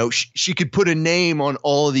 you know, she could put a name on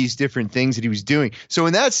all of these different things that he was doing. So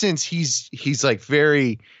in that sense, he's like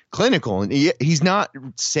very clinical, and he's not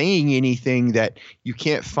saying anything that you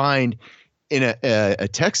can't find in a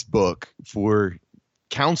textbook for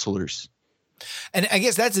counselors. And I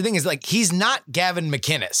guess that's the thing, is like, he's not Gavin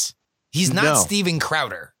McInnes. He's not Steven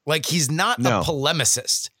Crowder. Like, he's not a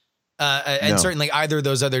polemicist. And certainly either of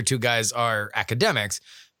those other two guys are academics,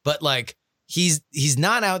 but like, he's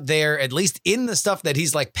not out there, at least in the stuff that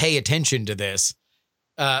he's like, pay attention to this,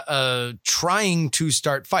 trying to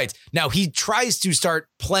start fights. Now, he tries to start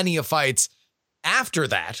plenty of fights after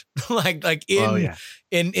that, like in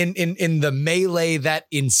the melee that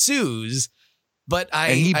ensues, but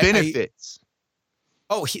he benefits.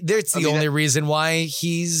 That's the only reason why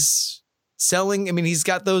he's selling. I mean, he's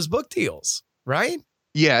got those book deals, right?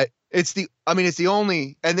 Yeah, it's the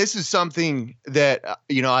only, and this is something that,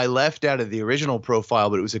 you know, I left out of the original profile,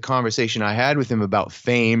 but it was a conversation I had with him about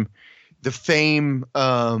fame, the fame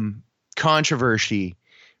controversy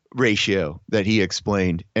ratio that he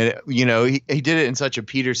explained. And, you know, he did it in such a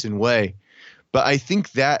Peterson way. But I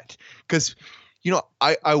think that, because, you know,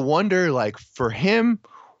 I wonder, like, for him,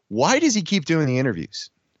 why does he keep doing the interviews?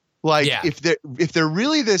 Like, if they're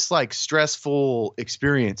really this like stressful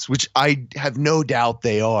experience, which I have no doubt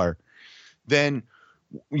they are, then,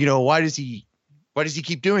 you know, why does he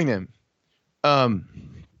keep doing them? I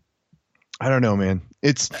don't know, man.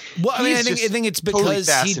 I think it's because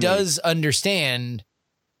totally he does understand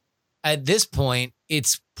at this point,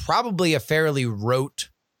 it's probably a fairly rote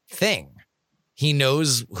thing. He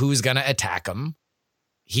knows who's going to attack him.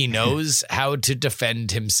 He knows how to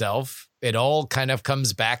defend himself. It all kind of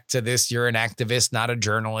comes back to this: you're an activist, not a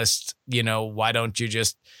journalist. You know, why don't you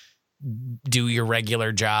just do your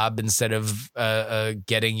regular job instead of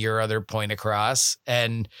getting your other point across?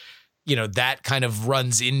 And, you know, that kind of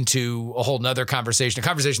runs into a whole nother conversation, a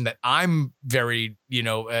conversation that I'm very, you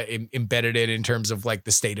know, embedded in terms of like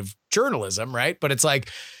the state of journalism, right? But it's like,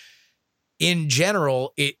 in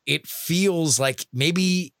general, it feels like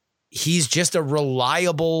maybe he's just a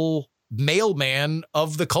reliable mailman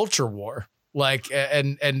of the culture war. Like,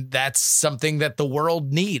 and that's something that the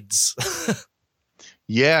world needs.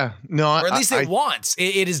 Yeah, no, or at least it wants.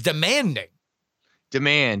 It is demanding.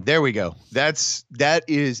 Demand. There we go. That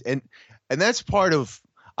is, and that's part of,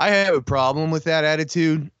 I have a problem with that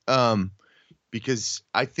attitude. Because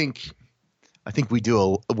I think we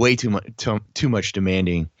do a way too much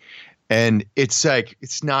demanding. And it's like,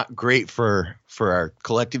 it's not great for our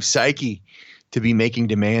collective psyche to be making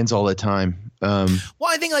demands all the time. Well,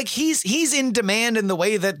 I think like he's in demand in the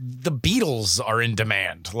way that the Beatles are in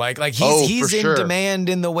demand. Like he's in demand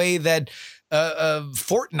in the way that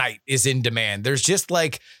Fortnite is in demand. There's just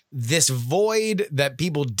like this void that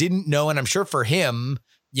people didn't know. And I'm sure for him,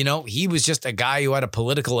 you know, he was just a guy who had a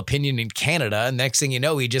political opinion in Canada. And next thing you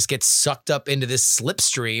know, he just gets sucked up into this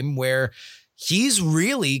slipstream where he's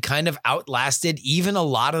really kind of outlasted even a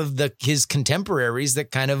lot of his contemporaries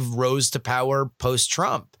that kind of rose to power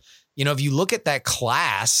post-Trump. You know, if you look at that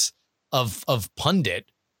class of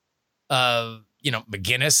pundit, you know,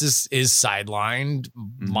 McGinnis is sidelined,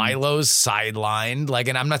 Milo's sidelined. Like,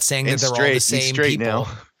 and I'm not saying that they're all the same people. Now.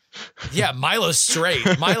 Yeah, Milo's straight.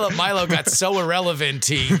 Milo got so irrelevant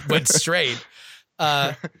he went straight.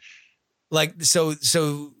 Like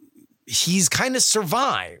so he's kind of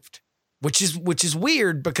survived. Which is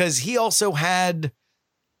weird because he also had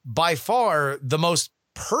by far the most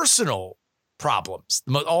personal problems,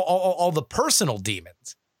 all the personal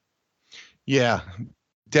demons. Yeah,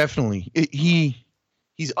 definitely.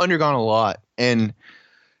 He's undergone a lot. And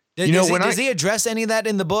does he address any of that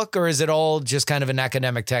in the book, or is it all just kind of an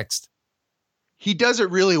academic text? He does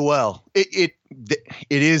it really well. It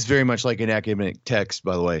is very much like an academic text,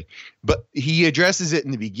 by the way, but he addresses it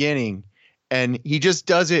in the beginning. And he just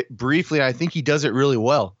does it briefly. I think he does it really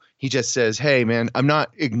well. He just says, hey, man, I'm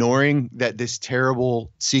not ignoring that this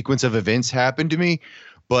terrible sequence of events happened to me.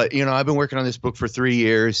 But, you know, I've been working on this book for 3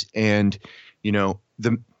 years. And, you know,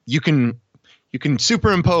 you can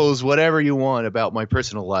superimpose whatever you want about my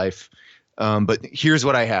personal life. But here's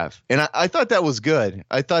what I have. And I thought that was good.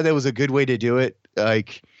 I thought that was a good way to do it.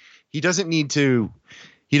 Like, he doesn't need to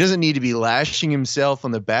be lashing himself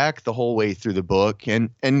on the back the whole way through the book. And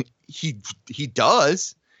he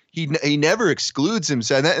does. He never excludes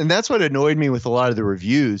himself. And that's what annoyed me with a lot of the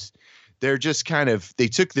reviews. They're just they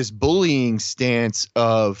took this bullying stance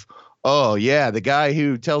of, oh yeah, the guy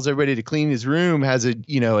who tells everybody to clean his room has a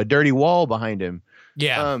dirty wall behind him.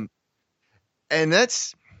 Yeah. And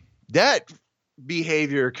that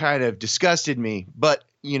behavior kind of disgusted me, but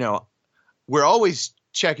you know, we're always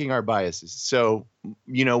checking our biases. So,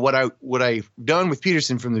 you know, what I've done with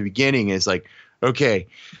Peterson from the beginning is like, okay,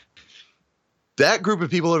 that group of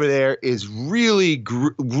people over there is really,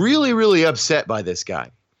 really upset by this guy.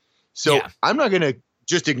 So yeah. I'm not going to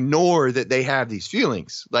just ignore that they have these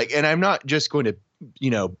feelings. Like, and I'm not just going to, you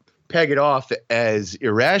know, peg it off as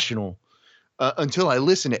irrational until I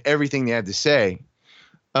listen to everything they have to say.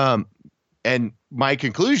 And my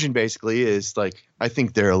conclusion basically is like, I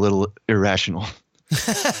think they're a little irrational.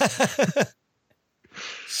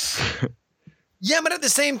 Yeah, but at the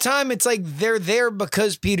same time, it's like they're there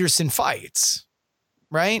because Peterson fights,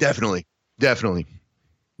 right? Definitely.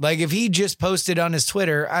 Like if he just posted on his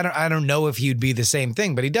Twitter, I don't know if he'd be the same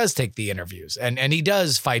thing, but he does take the interviews and he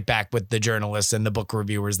does fight back with the journalists and the book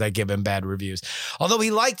reviewers that give him bad reviews. Although he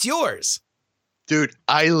liked yours. Dude,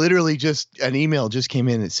 I literally an email just came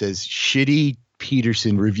in that says shitty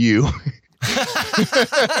Peterson review.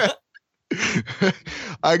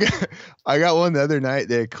 I got one the other night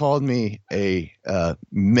that called me a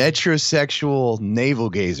metrosexual navel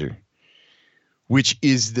gazer, which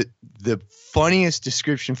is the funniest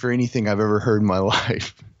description for anything I've ever heard in my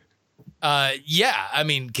life. Yeah, I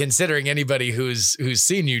mean, considering anybody who's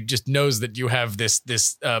seen you just knows that you have this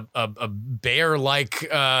a bear-like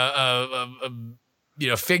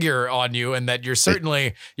figure on you, and that you're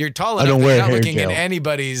tall enough that you're not looking in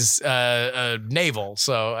anybody's navel.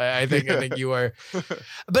 So I think you are.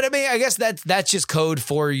 But I mean, I guess that's just code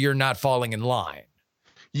for you're not falling in line.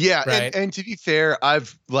 Yeah, right? and to be fair,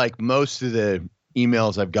 I've like most of the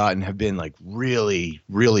emails I've gotten have been like really,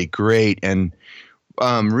 really great and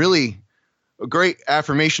really a great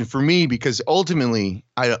affirmation for me, because ultimately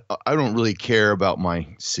I don't really care about my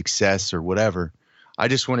success or whatever. I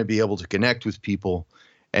just want to be able to connect with people.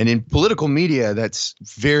 And in political media, that's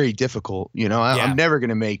very difficult. You know, I'm never going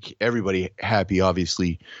to make everybody happy,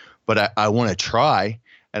 obviously, but I want to try,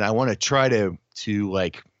 and I want to try to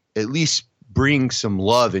like at least bring some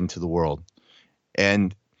love into the world.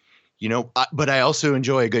 And, you know, but I also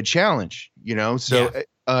enjoy a good challenge, you know, so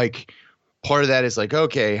like part of that is like,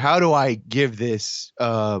 okay, how do I give this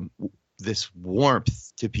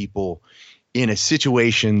warmth to people in a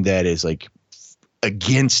situation that is like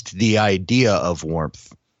against the idea of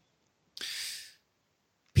warmth?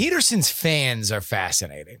 Peterson's fans are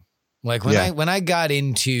fascinating. Like when I got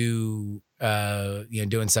into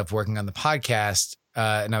doing stuff, working on the podcast,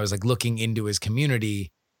 and I was like looking into his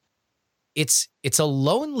community, it's a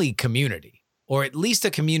lonely community. or at least a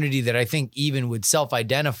community that I think even would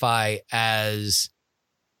self-identify as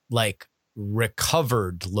like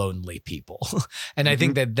recovered lonely people. And I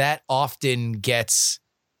think that often gets,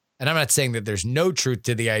 and I'm not saying that there's no truth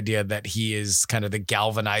to the idea that he is kind of the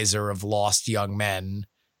galvanizer of lost young men.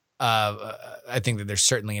 I think that there's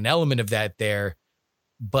certainly an element of that there,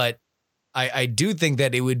 but I do think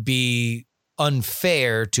that it would be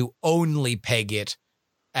unfair to only peg it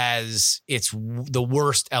as it's the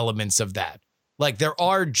worst elements of that. Like there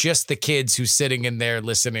are just the kids who's sitting in there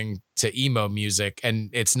listening to emo music, and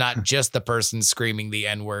it's not just the person screaming the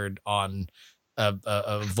N-word on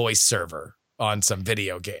a voice server on some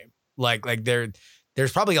video game. Like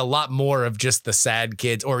there's probably a lot more of just the sad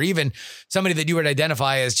kids, or even somebody that you would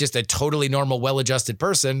identify as just a totally normal, well-adjusted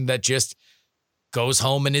person that just goes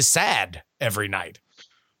home and is sad every night.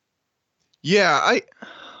 Yeah,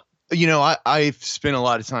 I've spent a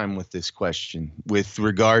lot of time with this question with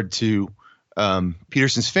regard to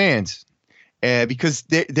Peterson's fans, because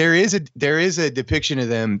there is a depiction of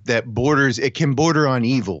them that can border on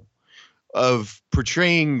evil, of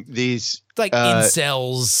portraying these like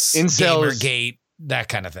incels, Gamergate, that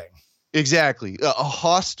kind of thing. Exactly, a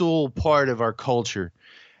hostile part of our culture.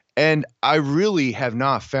 And I really have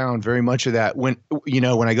not found very much of that when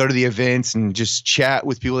I go to the events and just chat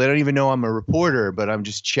with people. They don't even know I'm a reporter, but I'm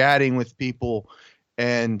just chatting with people,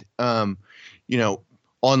 and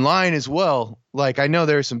online as well. Like, I know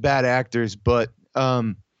there are some bad actors, but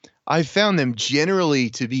I found them generally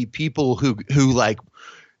to be people who like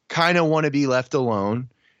kind of want to be left alone,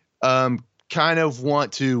 kind of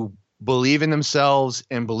want to believe in themselves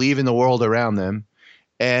and believe in the world around them.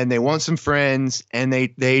 And they want some friends, and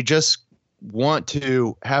they just want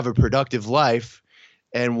to have a productive life,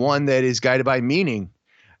 and one that is guided by meaning.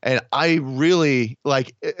 And I really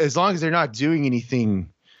like, as long as they're not doing anything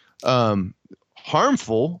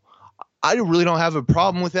harmful, I really don't have a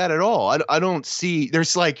problem with that at all. I don't see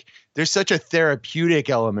there's such a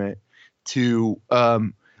therapeutic element to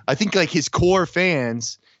I think like his core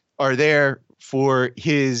fans are there for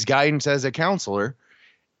his guidance as a counselor.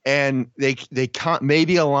 And they can't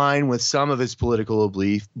maybe align with some of his political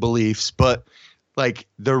beliefs, but like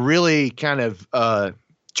the really kind of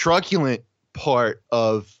truculent part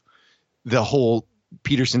of the whole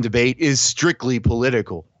Peterson debate is strictly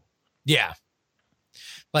political. Yeah,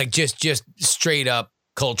 like just straight up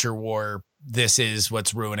culture war. This is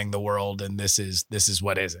what's ruining the world, and this is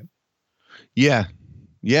what isn't. Yeah,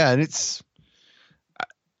 and it's.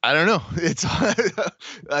 I don't know. It's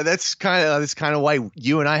that's kind of why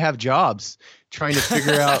you and I have jobs, trying to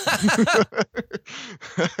figure out.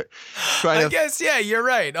 I guess, yeah, you're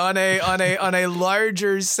right. On a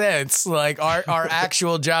larger sense, like our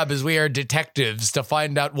actual job is we are detectives to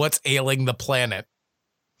find out what's ailing the planet.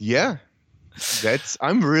 Yeah,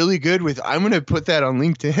 I'm really good with. I'm going to put that on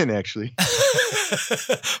LinkedIn, actually.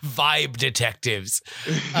 Vibe detectives.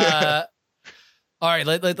 Yeah. All right,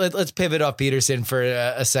 let's pivot off Peterson for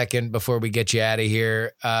a second before we get you out of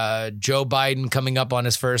here. Joe Biden coming up on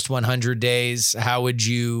his first 100 days. How would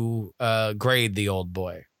you grade the old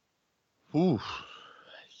boy? Ooh,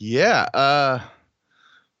 yeah.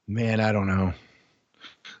 Man, I don't know.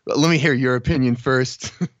 Let me hear your opinion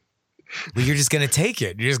first. Well, you're just going to take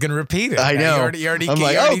it. You're just going to repeat it. I know.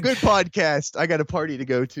 Good podcast. I got a party to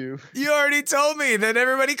go to. You already told me that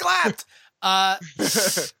everybody clapped.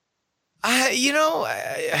 I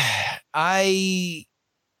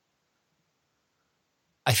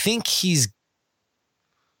think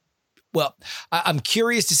I'm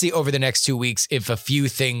curious to see over the next 2 weeks if a few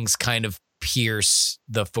things kind of pierce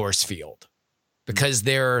the force field, because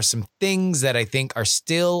there are some things that I think are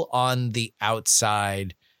still on the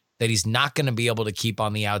outside that he's not going to be able to keep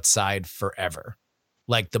on the outside forever.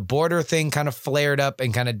 Like the border thing kind of flared up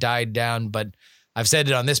and kind of died down, but I've said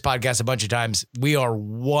it on this podcast a bunch of times. We are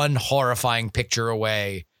one horrifying picture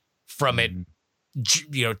away from it,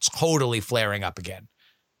 totally flaring up again.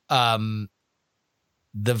 The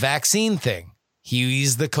vaccine thing.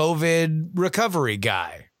 He's the COVID recovery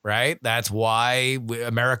guy, right? That's why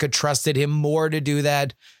America trusted him more to do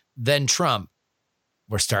that than Trump.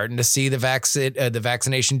 We're starting to see the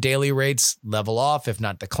vaccination daily rates level off, if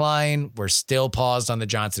not decline. We're still paused on the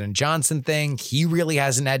Johnson & Johnson thing. He really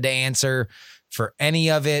hasn't had to answer for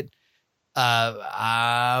any of it.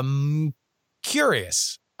 I'm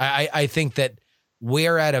curious. I think that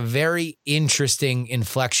we're at a very interesting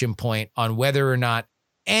inflection point on whether or not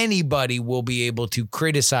anybody will be able to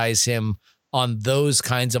criticize him on those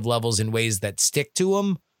kinds of levels in ways that stick to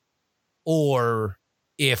him, or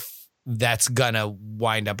if that's gonna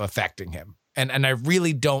wind up affecting him. And I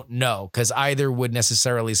really don't know, because either would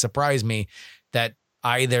necessarily surprise me. That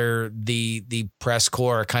either the press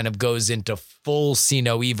corps kind of goes into full see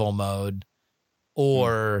no evil mode,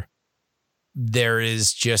 or there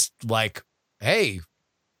is just like, hey,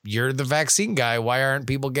 you're the vaccine guy. Why aren't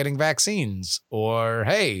people getting vaccines? Or,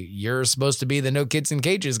 hey, you're supposed to be the no kids in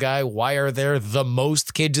cages guy. Why are there the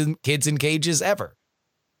most kids in cages ever?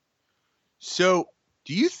 So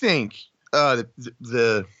do you think I'm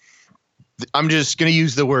just going to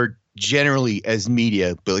use the word generally as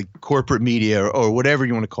media, but like corporate media or whatever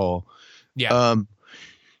you want to call. Yeah.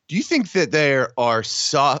 Do you think that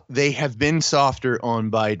they have been softer on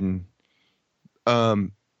Biden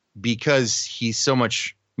because he's so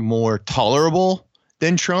much more tolerable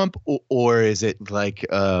than Trump, or is it like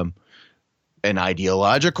an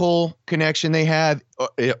ideological connection they have,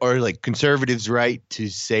 or like conservatives right to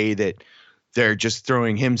say that they're just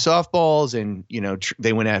throwing him softballs and,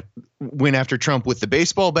 they went after Trump with the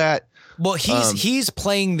baseball bat? Well, he's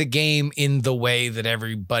playing the game in the way that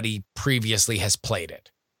everybody previously has played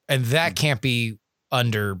it. And that can't be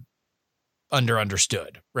understood,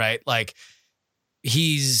 right? Like,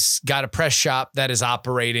 he's got a press shop that is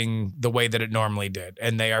operating the way that it normally did,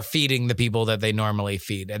 and they are feeding the people that they normally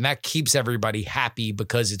feed. And that keeps everybody happy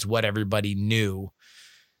because it's what everybody knew.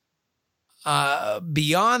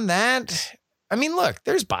 Beyond that, I mean, look,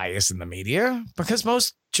 there's bias in the media because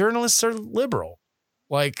most journalists are liberal.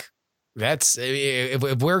 Like, that's,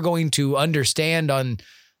 if we're going to understand on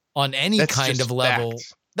any that's kind of level,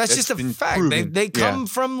 that's just a fact. They come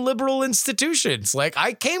from liberal institutions. Like,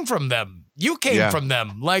 I came from them. You came from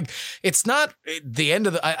them. Like, it's not the end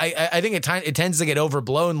of the, I think it tends to get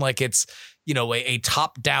overblown. Like it's, a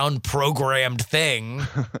top down programmed thing.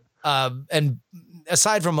 And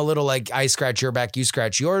aside from a little like I scratch your back, you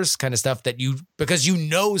scratch yours kind of stuff because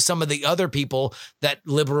some of the other people that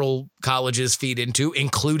liberal colleges feed into,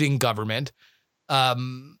 including government. I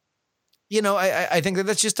think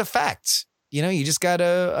that's just a fact. You just got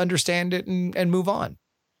to understand it and move on.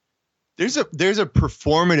 There's a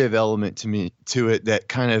performative element to it that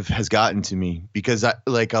kind of has gotten to me because I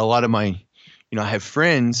like a lot of my, I have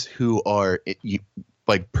friends who are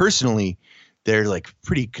like personally, they're like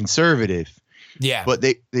pretty conservative. Yeah. But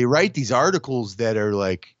they write these articles that are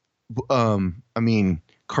like,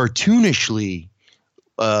 cartoonishly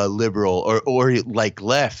liberal or like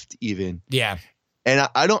left even. Yeah. And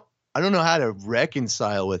I don't know how to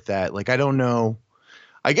reconcile with that. Like, I don't know.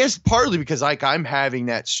 I guess partly because like I'm having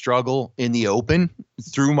that struggle in the open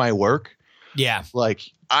through my work. Yeah. Like,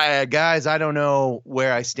 I don't know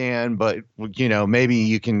where I stand, but maybe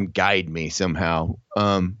you can guide me somehow.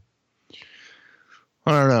 I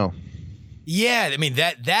don't know. Yeah. I mean,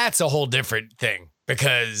 that's a whole different thing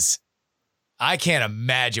because I can't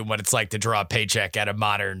imagine what it's like to draw a paycheck at a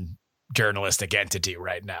modern journalistic entity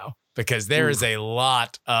right now. Because there is a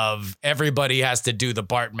lot of everybody has to do the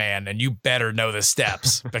Bartman and you better know the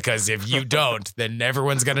steps because if you don't, then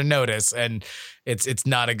everyone's going to notice and it's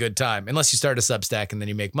not a good time unless you start a Substack and then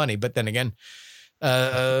you make money. But then again,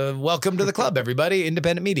 welcome to the club, everybody.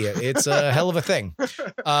 Independent media. It's a hell of a thing.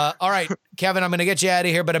 All right, Kevin, I'm going to get you out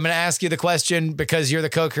of here, but I'm going to ask you the question because you're the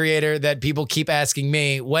co-creator that people keep asking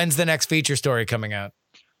me. When's the next feature story coming out?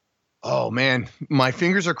 Oh man, my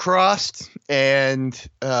fingers are crossed, and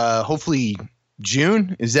hopefully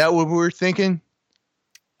June. Is that what we're thinking?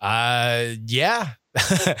 Yeah.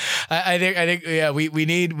 I think yeah, we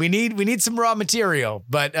need some raw material,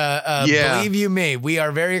 but believe you me, we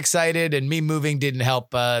are very excited, and me moving didn't help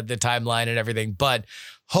the timeline and everything, but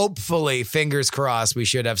hopefully, fingers crossed, we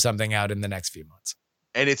should have something out in the next few months.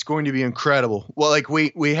 And it's going to be incredible. Well, like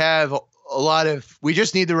we have we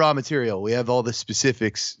just need the raw material. We have all the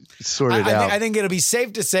specifics sorted out. I think it'll be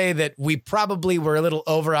safe to say that we probably were a little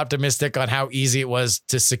over optimistic on how easy it was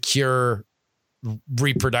to secure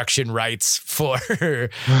reproduction rights for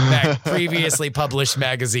previously published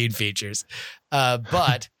magazine features.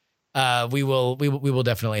 But we will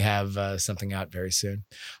definitely have something out very soon.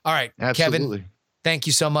 All right, absolutely. Kevin, thank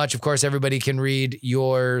you so much. Of course, everybody can read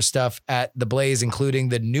your stuff at The Blaze, including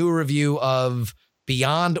the new review of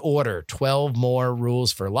Beyond Order, 12 More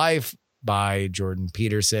Rules for Life by Jordan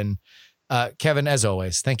Peterson. Kevin, as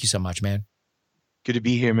always, thank you so much, man. Good to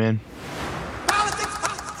be here, man.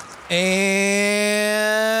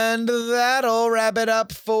 And that'll wrap it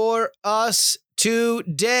up for us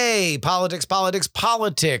today.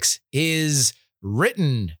 Politics is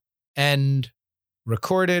written and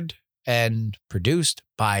recorded and produced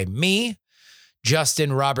by me,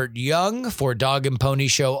 Justin Robert Young, for Dog and Pony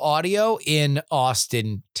Show Audio in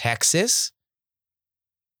Austin, Texas.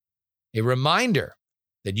 A reminder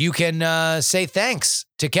that you can say thanks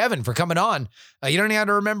to Kevin for coming on. You don't even have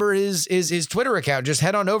to remember his Twitter account. Just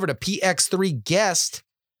head on over to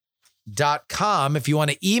px3guest.com. If you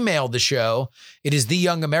want to email the show, it is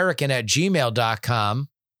theyoungamerican@gmail.com.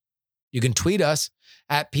 You can tweet us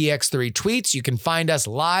at px3tweets. You can find us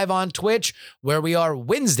live on Twitch, where we are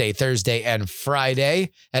Wednesday, Thursday, and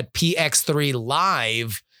Friday at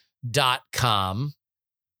px3live.com.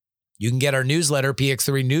 You can get our newsletter,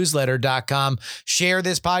 px3newsletter.com. Share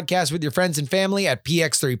this podcast with your friends and family at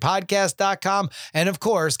px3podcast.com. And of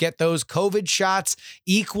course, get those COVID shots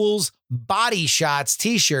equals body shots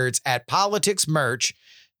t-shirts at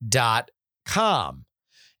politicsmerch.com.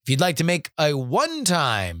 If you'd like to make a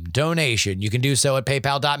one-time donation, you can do so at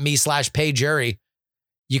paypal.me/payjury.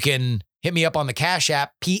 You can hit me up on the Cash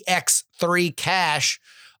App, PX3Cash,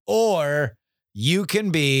 or you can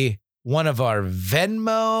be one of our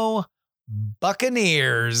Venmo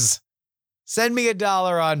Buccaneers. Send me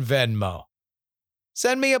 $1 on Venmo.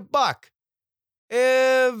 Send me $1.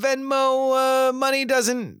 Venmo money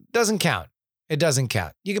doesn't count. It doesn't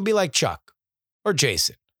count. You can be like Chuck or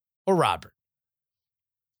Jason or Robert.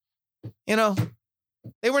 You know,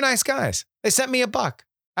 they were nice guys. They sent me $1.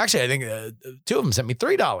 Actually, I think 2 of them sent me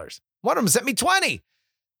 $3. One of them sent me $20.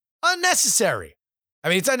 Unnecessary. I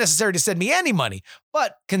mean, it's unnecessary to send me any money,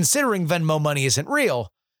 but considering Venmo money isn't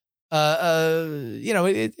real,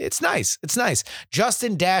 it's nice. It's nice.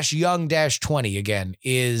 Justin-Young-20 again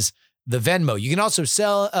is the Venmo. You can also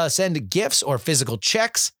send gifts or physical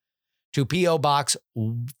checks to P.O. Box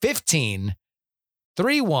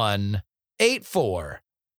 153184,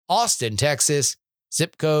 Austin, Texas,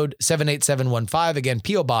 zip code 78715. Again,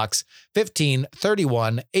 P.O. Box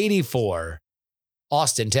 153184,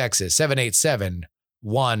 Austin, Texas, 78715.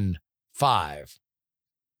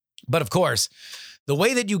 But of course, the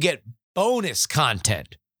way that you get bonus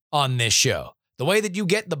content on this show, the way that you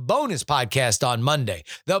get the bonus podcast on Monday,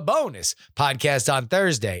 the bonus podcast on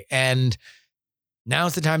Thursday, and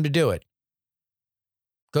now's the time to do it.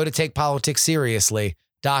 Go to takepoliticsseriously.com.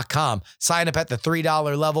 Sign up at the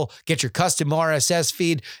 $3 level. Get your custom RSS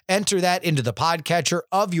feed. Enter that into the podcatcher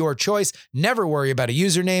of your choice. Never worry about a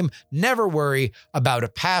username. Never worry about a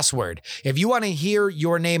password. If you want to hear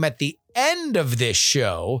your name at the end of this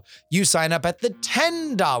show, you sign up at the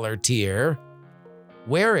 $10 tier,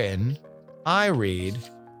 wherein I read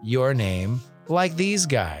your name like these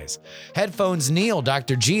guys. Headphones Neil,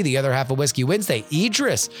 Dr. G, the other half of Whiskey Wednesday,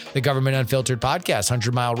 Idris, the Government Unfiltered Podcast,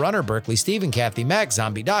 100 Mile Runner, Berkeley Steven, Kathy Mack,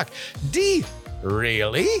 Zombie Doc, D,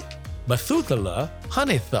 really? Methuselah,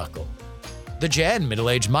 Honeythuckle, The Jen,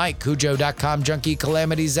 Middle-Aged Mike, Cujo.com, Junkie,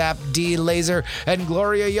 Calamity Zap, D, Laser, and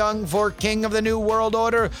Gloria Young for King of the New World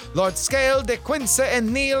Order, Lord Scale, De Quince,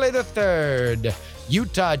 and Neely III.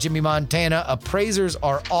 Utah, Jimmy Montana, Appraisers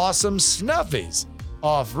Are Awesome, Snuffies,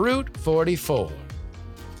 off Route 44.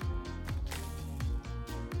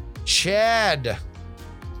 Chad,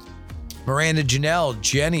 Miranda, Janelle,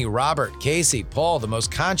 Jenny, Robert, Casey, Paul, the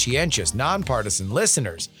most conscientious, nonpartisan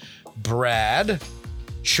listeners, Brad,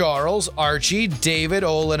 Charles, Archie, David,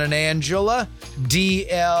 Olin, and Angela,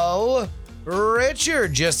 DL,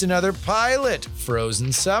 Richard, Just Another Pilot,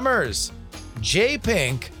 Frozen Summers, J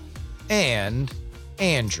Pink, and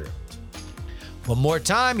Andrew. One more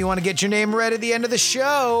time, you want to get your name read at the end of the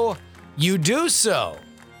show, you do so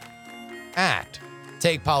at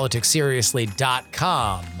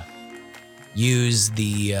takepoliticsseriously.com. Use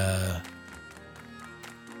the,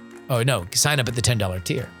 sign up at the $10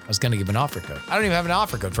 tier. I was going to give an offer code. I don't even have an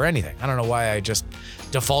offer code for anything. I don't know why I just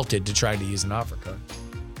defaulted to trying to use an offer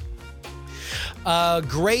code.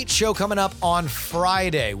 Great show coming up on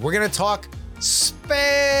Friday. We're going to talk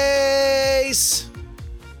space.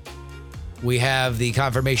 We have the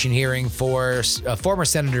confirmation hearing for former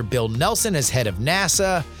Senator Bill Nelson as head of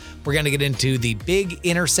NASA. We're going to get into the big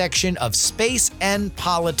intersection of space and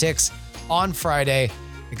politics on Friday.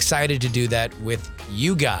 Excited to do that with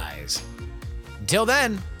you guys. Until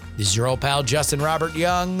then, this is your old pal Justin Robert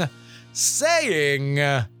Young saying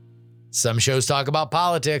some shows talk about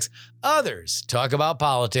politics, others talk about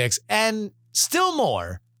politics, and still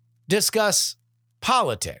more discuss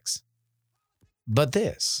politics. But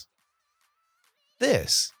this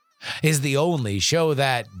is the only show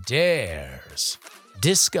that dares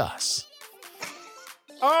discuss.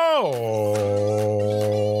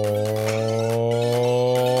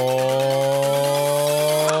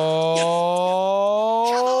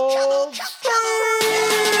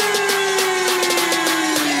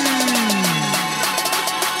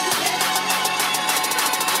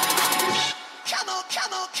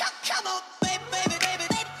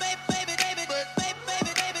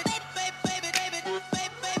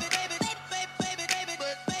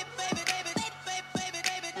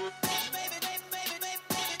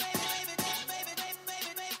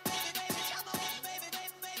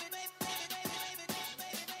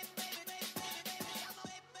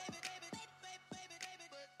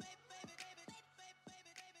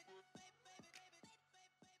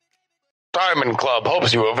 Diamond Club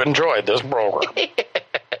hopes you have enjoyed this program.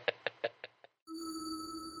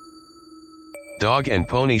 Dog and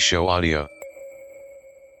Pony Show audio.